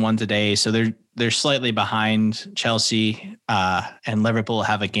West Ham won today. So they're slightly behind Chelsea, and Liverpool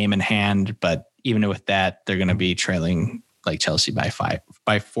have a game in hand. But even with that, they're going to be trailing like Chelsea by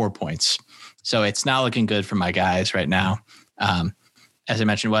 4 points. So it's not looking good for my guys right now. As I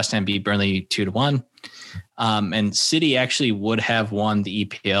mentioned, West Ham beat Burnley 2-1. And City actually would have won the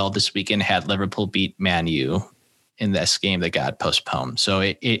EPL this weekend had Liverpool beat Man U in this game that got postponed.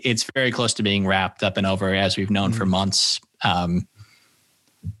 So it's very close to being wrapped up and over, as we've known for months.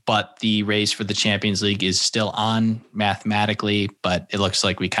 But the race for the Champions League is still on mathematically, but it looks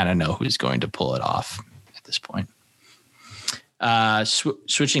like we kind of know who's going to pull it off at this point.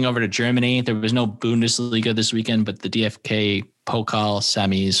 Switching over to Germany, there was no Bundesliga this weekend, but the DFK Pokal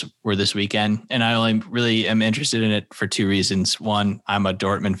semis were this weekend. And I only really am interested in it for two reasons. One, I'm a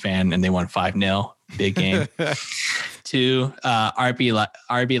Dortmund fan and they won 5-0. Big game. Two,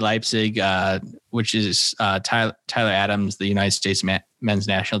 RB Leipzig, which is Tyler Adams, the United States men's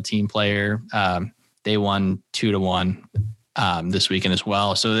national team player. They won 2-1 this weekend as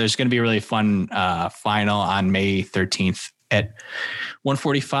well. So there's going to be a really fun final on May 13th at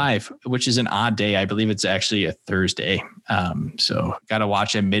 1:45, which is an odd day. I believe it's actually a Thursday. So got to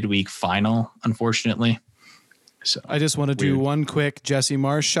watch a midweek final, unfortunately. So I just want to do one quick Jesse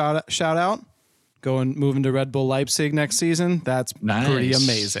Marsh shout out. Moving to Red Bull Leipzig next season. That's nice. Pretty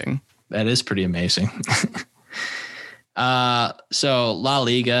amazing. That is pretty amazing. So La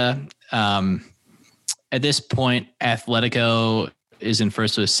Liga, at this point, Atletico is in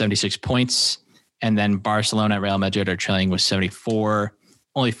first with 76 points. And then Barcelona and Real Madrid are trailing with 74,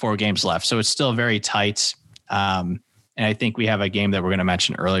 only 4 games left. So it's still very tight. And I think we have a game that we're going to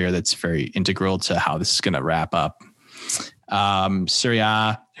mention earlier that's very integral to how this is going to wrap up. Serie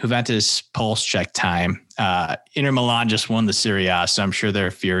A, Juventus pulse check time. Inter Milan just won the Serie A, so I'm sure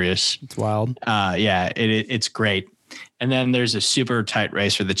they're furious. It's wild. Yeah, it's great. And then there's a super tight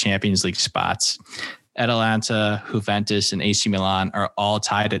race for the Champions League spots. Atalanta, Juventus, and AC Milan are all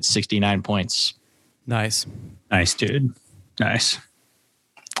tied at 69 points. Nice, dude. Nice.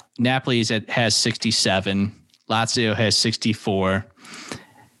 Napoli has 67. Lazio has 64.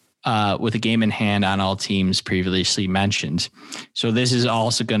 With a game in hand on all teams previously mentioned. So this is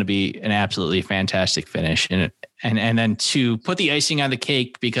also going to be an absolutely fantastic finish. And then to put the icing on the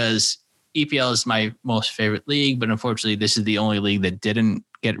cake, because EPL is my most favorite league, but unfortunately this is the only league that didn't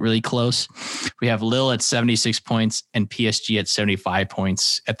get really close. We have Lille at 76 points and PSG at 75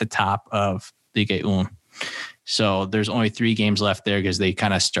 points at the top of Ligue 1. So there's only 3 games left there because they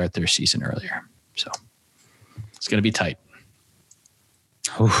kind of start their season earlier. So it's going to be tight.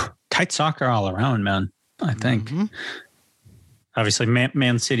 Ooh, tight soccer all around, man. I think. Mm-hmm. Obviously,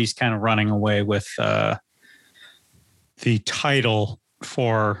 Man City's kind of running away with the title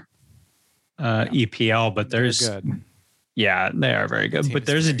for EPL, but there's good. Yeah, they are very good. But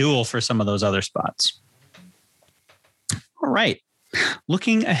there's a duel for some of those other spots. All right,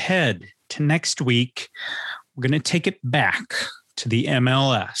 looking ahead to next week, we're going to take it back to the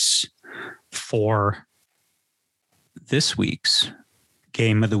MLS for this week's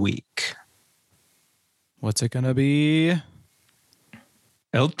Game of the Week. What's it going to be?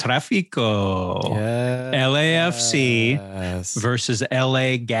 El Tráfico. Yes. LAFC versus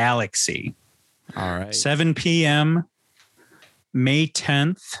LA Galaxy. All right. 7 p.m. May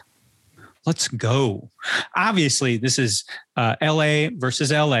 10th. Let's go. Obviously, this is LA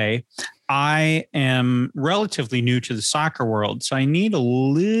versus LA. I am relatively new to the soccer world, so I need a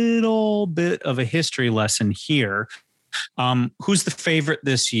little bit of a history lesson here. Who's the favorite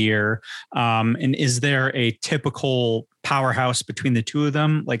this year? And is there a typical powerhouse between the two of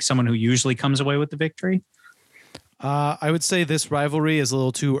them, like someone who usually comes away with the victory? I would say this rivalry is a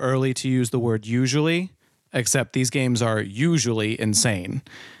little too early to use the word usually, except these games are usually insane.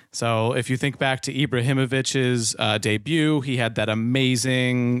 So if you think back to Ibrahimovic's debut, he had that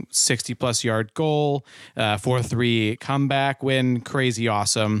amazing 60-plus yard goal, 4-3 comeback win, crazy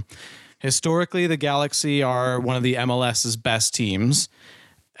awesome. Historically, the Galaxy are one of the MLS's best teams.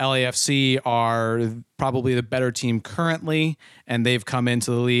 LAFC are probably the better team currently, and they've come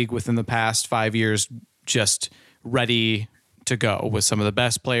into the league within the past 5 years just ready to go with some of the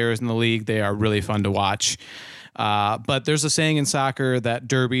best players in the league. They are really fun to watch. But there's a saying in soccer that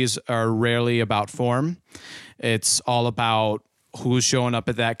derbies are rarely about form. It's all about who's showing up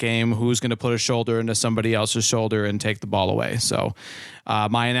at that game, who's going to put a shoulder into somebody else's shoulder and take the ball away. So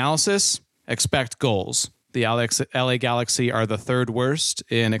my analysis, expect goals. The LA Galaxy are the third worst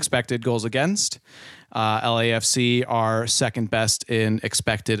in expected goals against. LAFC are second best in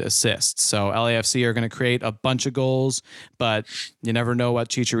expected assists. So LAFC are going to create a bunch of goals, but you never know what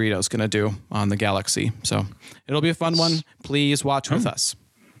Chicharito's going to do on the Galaxy. So it'll be a fun one. Please watch with us.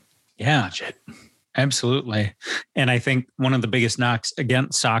 Yeah, absolutely. And I think one of the biggest knocks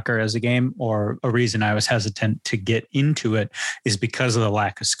against soccer as a game, or a reason I was hesitant to get into it, is because of the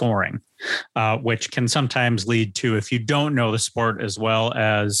lack of scoring. which can sometimes lead to, if you don't know the sport as well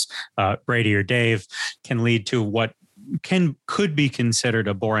as Brady or Dave, can lead to what could be considered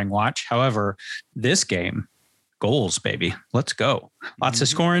a boring watch. However, this game, goals, baby. Let's go. Lots of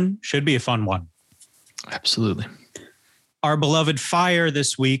scoring. Should be a fun one. Absolutely. Our beloved Fire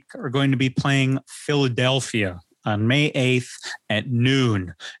this week are going to be playing Philadelphia on May 8th at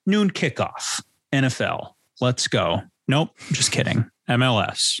noon kickoff. NFL. Let's go. Nope, just kidding.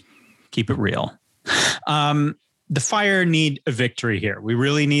 MLS. Keep it real. The Fire need a victory here. We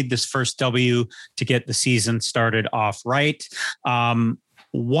really need this first W to get the season started off right.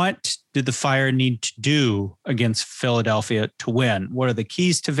 What do the Fire need to do against Philadelphia to win? What are the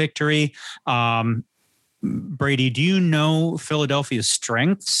keys to victory? Brady, do you know Philadelphia's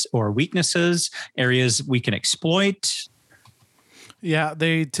strengths or weaknesses, areas we can exploit? Yeah,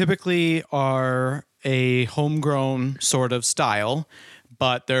 they typically are a homegrown sort of style,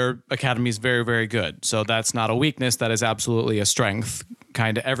 but their academy is very, very good. So that's not a weakness. That is absolutely a strength.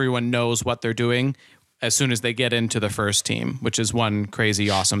 Kind of everyone knows what they're doing as soon as they get into the first team, which is one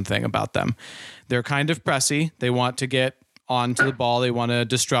crazy awesome thing about them. They're kind of pressy. They want to get onto the ball. They want to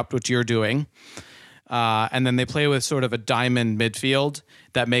disrupt what you're doing. And then they play with sort of a diamond midfield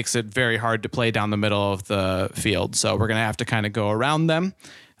that makes it very hard to play down the middle of the field. So we're going to have to kind of go around them.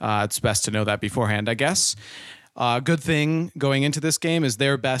 It's best to know that beforehand, I guess. Good thing going into this game is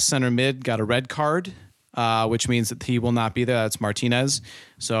their best center mid got a red card, which means that he will not be there. That's Martinez.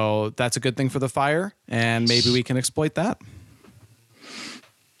 So that's a good thing for the Fire, and maybe we can exploit that.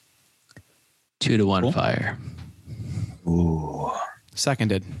 2-1 cool. Fire. Ooh.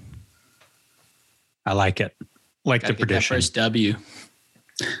 Seconded. I like it. Like the prediction. First W.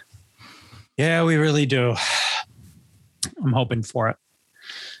 Yeah, we really do. I'm hoping for it.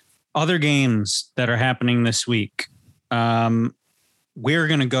 Other games that are happening this week. We're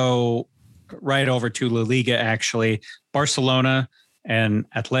going to go right over to La Liga, actually. Barcelona and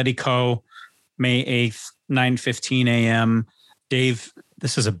Atletico, May 8th, 9:15 a.m. Dave,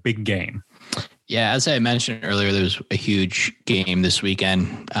 this is a big game. Yeah, as I mentioned earlier, there was a huge game this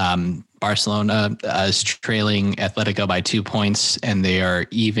weekend. Barcelona is trailing Atletico by 2 points, and they are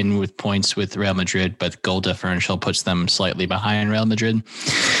even with points with Real Madrid, but goal differential puts them slightly behind Real Madrid.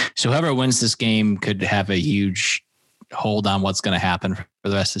 So whoever wins this game could have a huge hold on what's going to happen for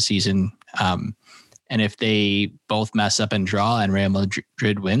the rest of the season. And if they both mess up and draw and Real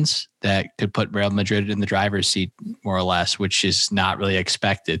Madrid wins, that could put Real Madrid in the driver's seat more or less, which is not really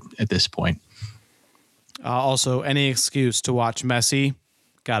expected at this point. Also, any excuse to watch Messi,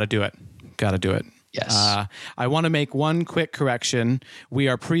 got to do it. Got to do it. Yes. I want to make one quick correction. We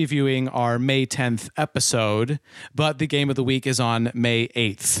are previewing our May 10th episode, but the game of the week is on May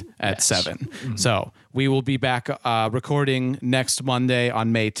 8th at 7. Mm-hmm. So we will be back recording next Monday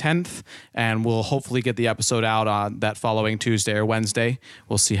on May 10th, and we'll hopefully get the episode out on that following Tuesday or Wednesday.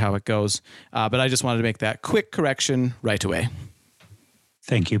 We'll see how it goes. But I just wanted to make that quick correction right away.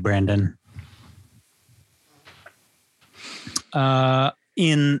 Thank you, Brandon.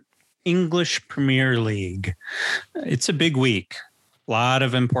 In English Premier League, it's a big week. A lot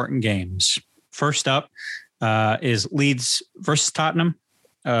of important games. First up is Leeds versus Tottenham,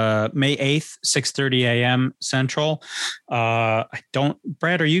 May 8th, 6:30 a.m. Central.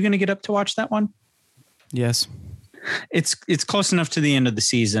 Brad, are you going to get up to watch that one? Yes. It's close enough to the end of the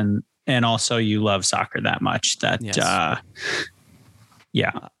season, and also you love soccer that much that, yes.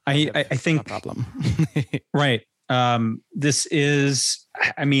 Yeah, I think no problem. Right. This is,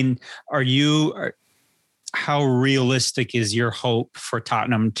 I mean, how realistic is your hope for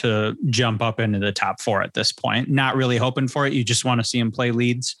Tottenham to jump up into the top 4 at this point? Not really hoping for it. You just want to see them play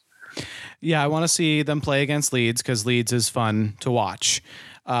Leeds. Yeah, I want to see them play against Leeds because Leeds is fun to watch.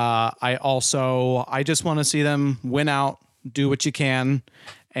 I just want to see them win out, do what you can,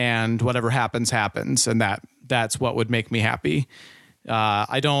 and whatever happens, happens. And that's what would make me happy.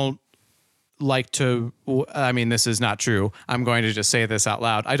 I don't like to, this is not true. I'm going to just say this out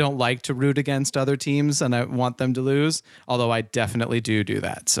loud. I don't like to root against other teams and I want them to lose, although I definitely do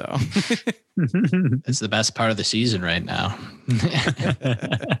that. So it's the best part of the season right now.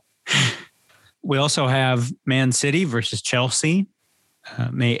 We also have Man City versus Chelsea,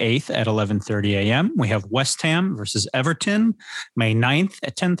 May 8th at 11:30 a.m. We have West Ham versus Everton, May 9th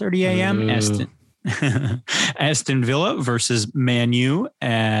at 10:30 a.m. Aston Villa versus Man U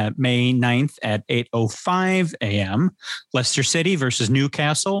at May 9th at 8:05 a.m. Leicester City versus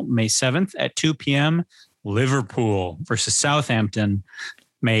Newcastle, May 7th at 2 p.m. Liverpool versus Southampton,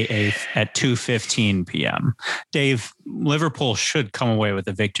 May 8th at 2:15 p.m. Dave, Liverpool should come away with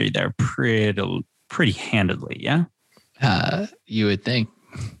a victory there pretty handedly, yeah? You would think.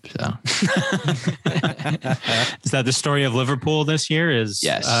 So is that the story of Liverpool this year?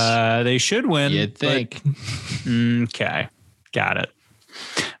 Yes. They should win. You'd think. Okay. Got it.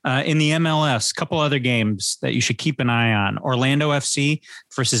 In the MLS, a couple other games that you should keep an eye on. Orlando FC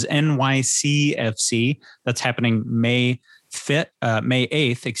versus NYC FC. That's happening May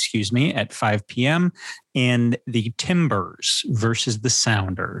 8th, at 5 p.m. And the Timbers versus the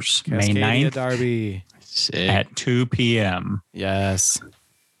Sounders, Cascadia May 9th Derby. Sick. at 2 p.m. Yes.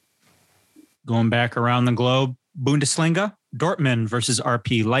 Going back around the globe, Bundesliga, Dortmund versus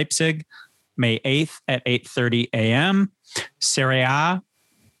RP Leipzig, May 8th at 8:30 a.m. Serie A,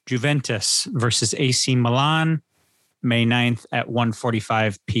 Juventus versus AC Milan, May 9th at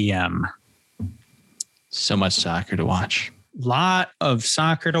 1:45 p.m. So much soccer to watch. Lot of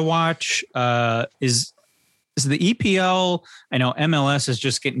soccer to watch. Is the EPL? I know MLS is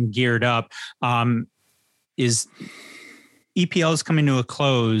just getting geared up. Is EPL is coming to a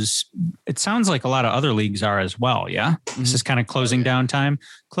close? It sounds like a lot of other leagues are as well. Yeah, This is kind of closing down time.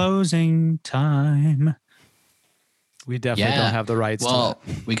 Closing time. We definitely don't have the rights to it.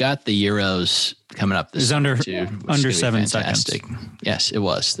 We got the Euros coming up this under too, under 7 seconds. Yes, it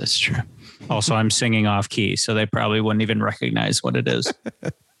was. That's true. Also, I'm singing off key, so they probably wouldn't even recognize what it is.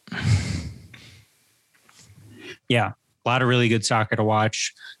 Yeah, a lot of really good soccer to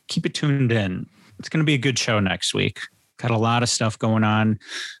watch. Keep it tuned in. It's going to be a good show next week. Got a lot of stuff going on,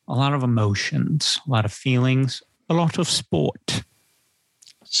 a lot of emotions, a lot of feelings, a lot of sport.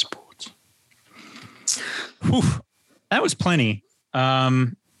 Sports. Whew, that was plenty.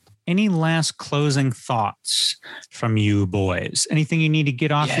 Any last closing thoughts from you boys? Anything you need to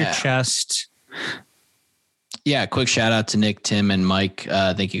get off your chest? Yeah, quick shout out to Nick, Tim, and Mike.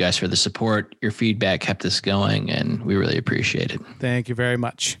 Thank you guys for the support. Your feedback kept us going, and we really appreciate it. Thank you very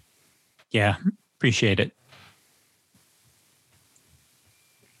much. Yeah, appreciate it.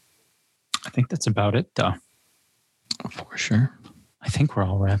 I think that's about it, though. For sure. I think we're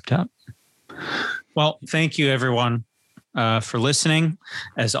all wrapped up. Well, thank you, everyone, for listening.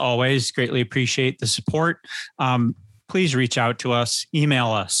 As always, greatly appreciate the support. Please reach out to us. Email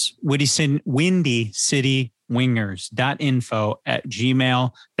us,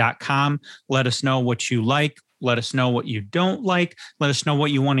 windycitywingers.info@gmail.com. Let us know what you like. Let us know what you don't like. Let us know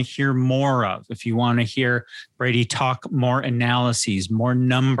what you want to hear more of. If you want to hear Brady talk more analyses, more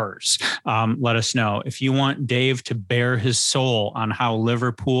numbers, let us know. If you want Dave to bare his soul on how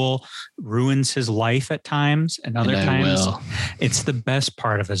Liverpool ruins his life at times and other times, it's the best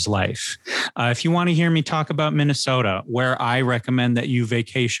part of his life. If you want to hear me talk about Minnesota, where I recommend that you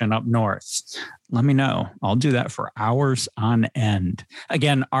vacation up north, let me know. I'll do that for hours on end.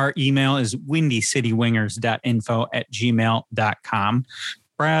 Again, our email is windycitywingers.info@gmail.com.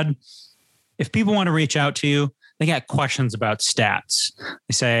 Brad, if people want to reach out to you, they got questions about stats.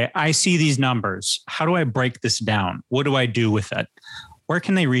 They say, I see these numbers. How do I break this down? What do I do with it? Where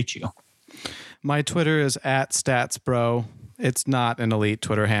can they reach you? My Twitter is @statsbro. It's not an elite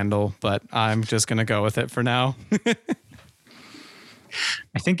Twitter handle, but I'm just going to go with it for now.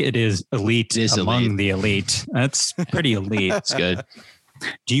 I think it is elite among the elite. That's pretty elite. It's good.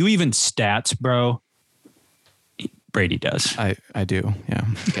 Do you even stats, bro? Brady does. I do. Yeah.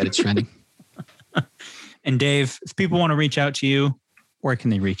 Got it trending. And Dave, if people want to reach out to you, where can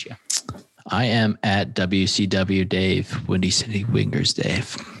they reach you? I am at WCW Dave, Windy City Wingers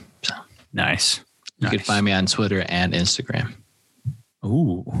Dave. So Nice. you can find me on Twitter and Instagram.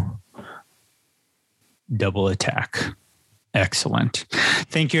 Ooh. Double attack. Excellent.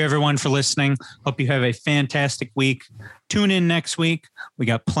 Thank you, everyone, for listening. Hope you have a fantastic week. Tune in next week. We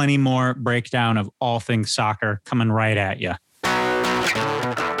got plenty more breakdown of all things soccer coming right at you.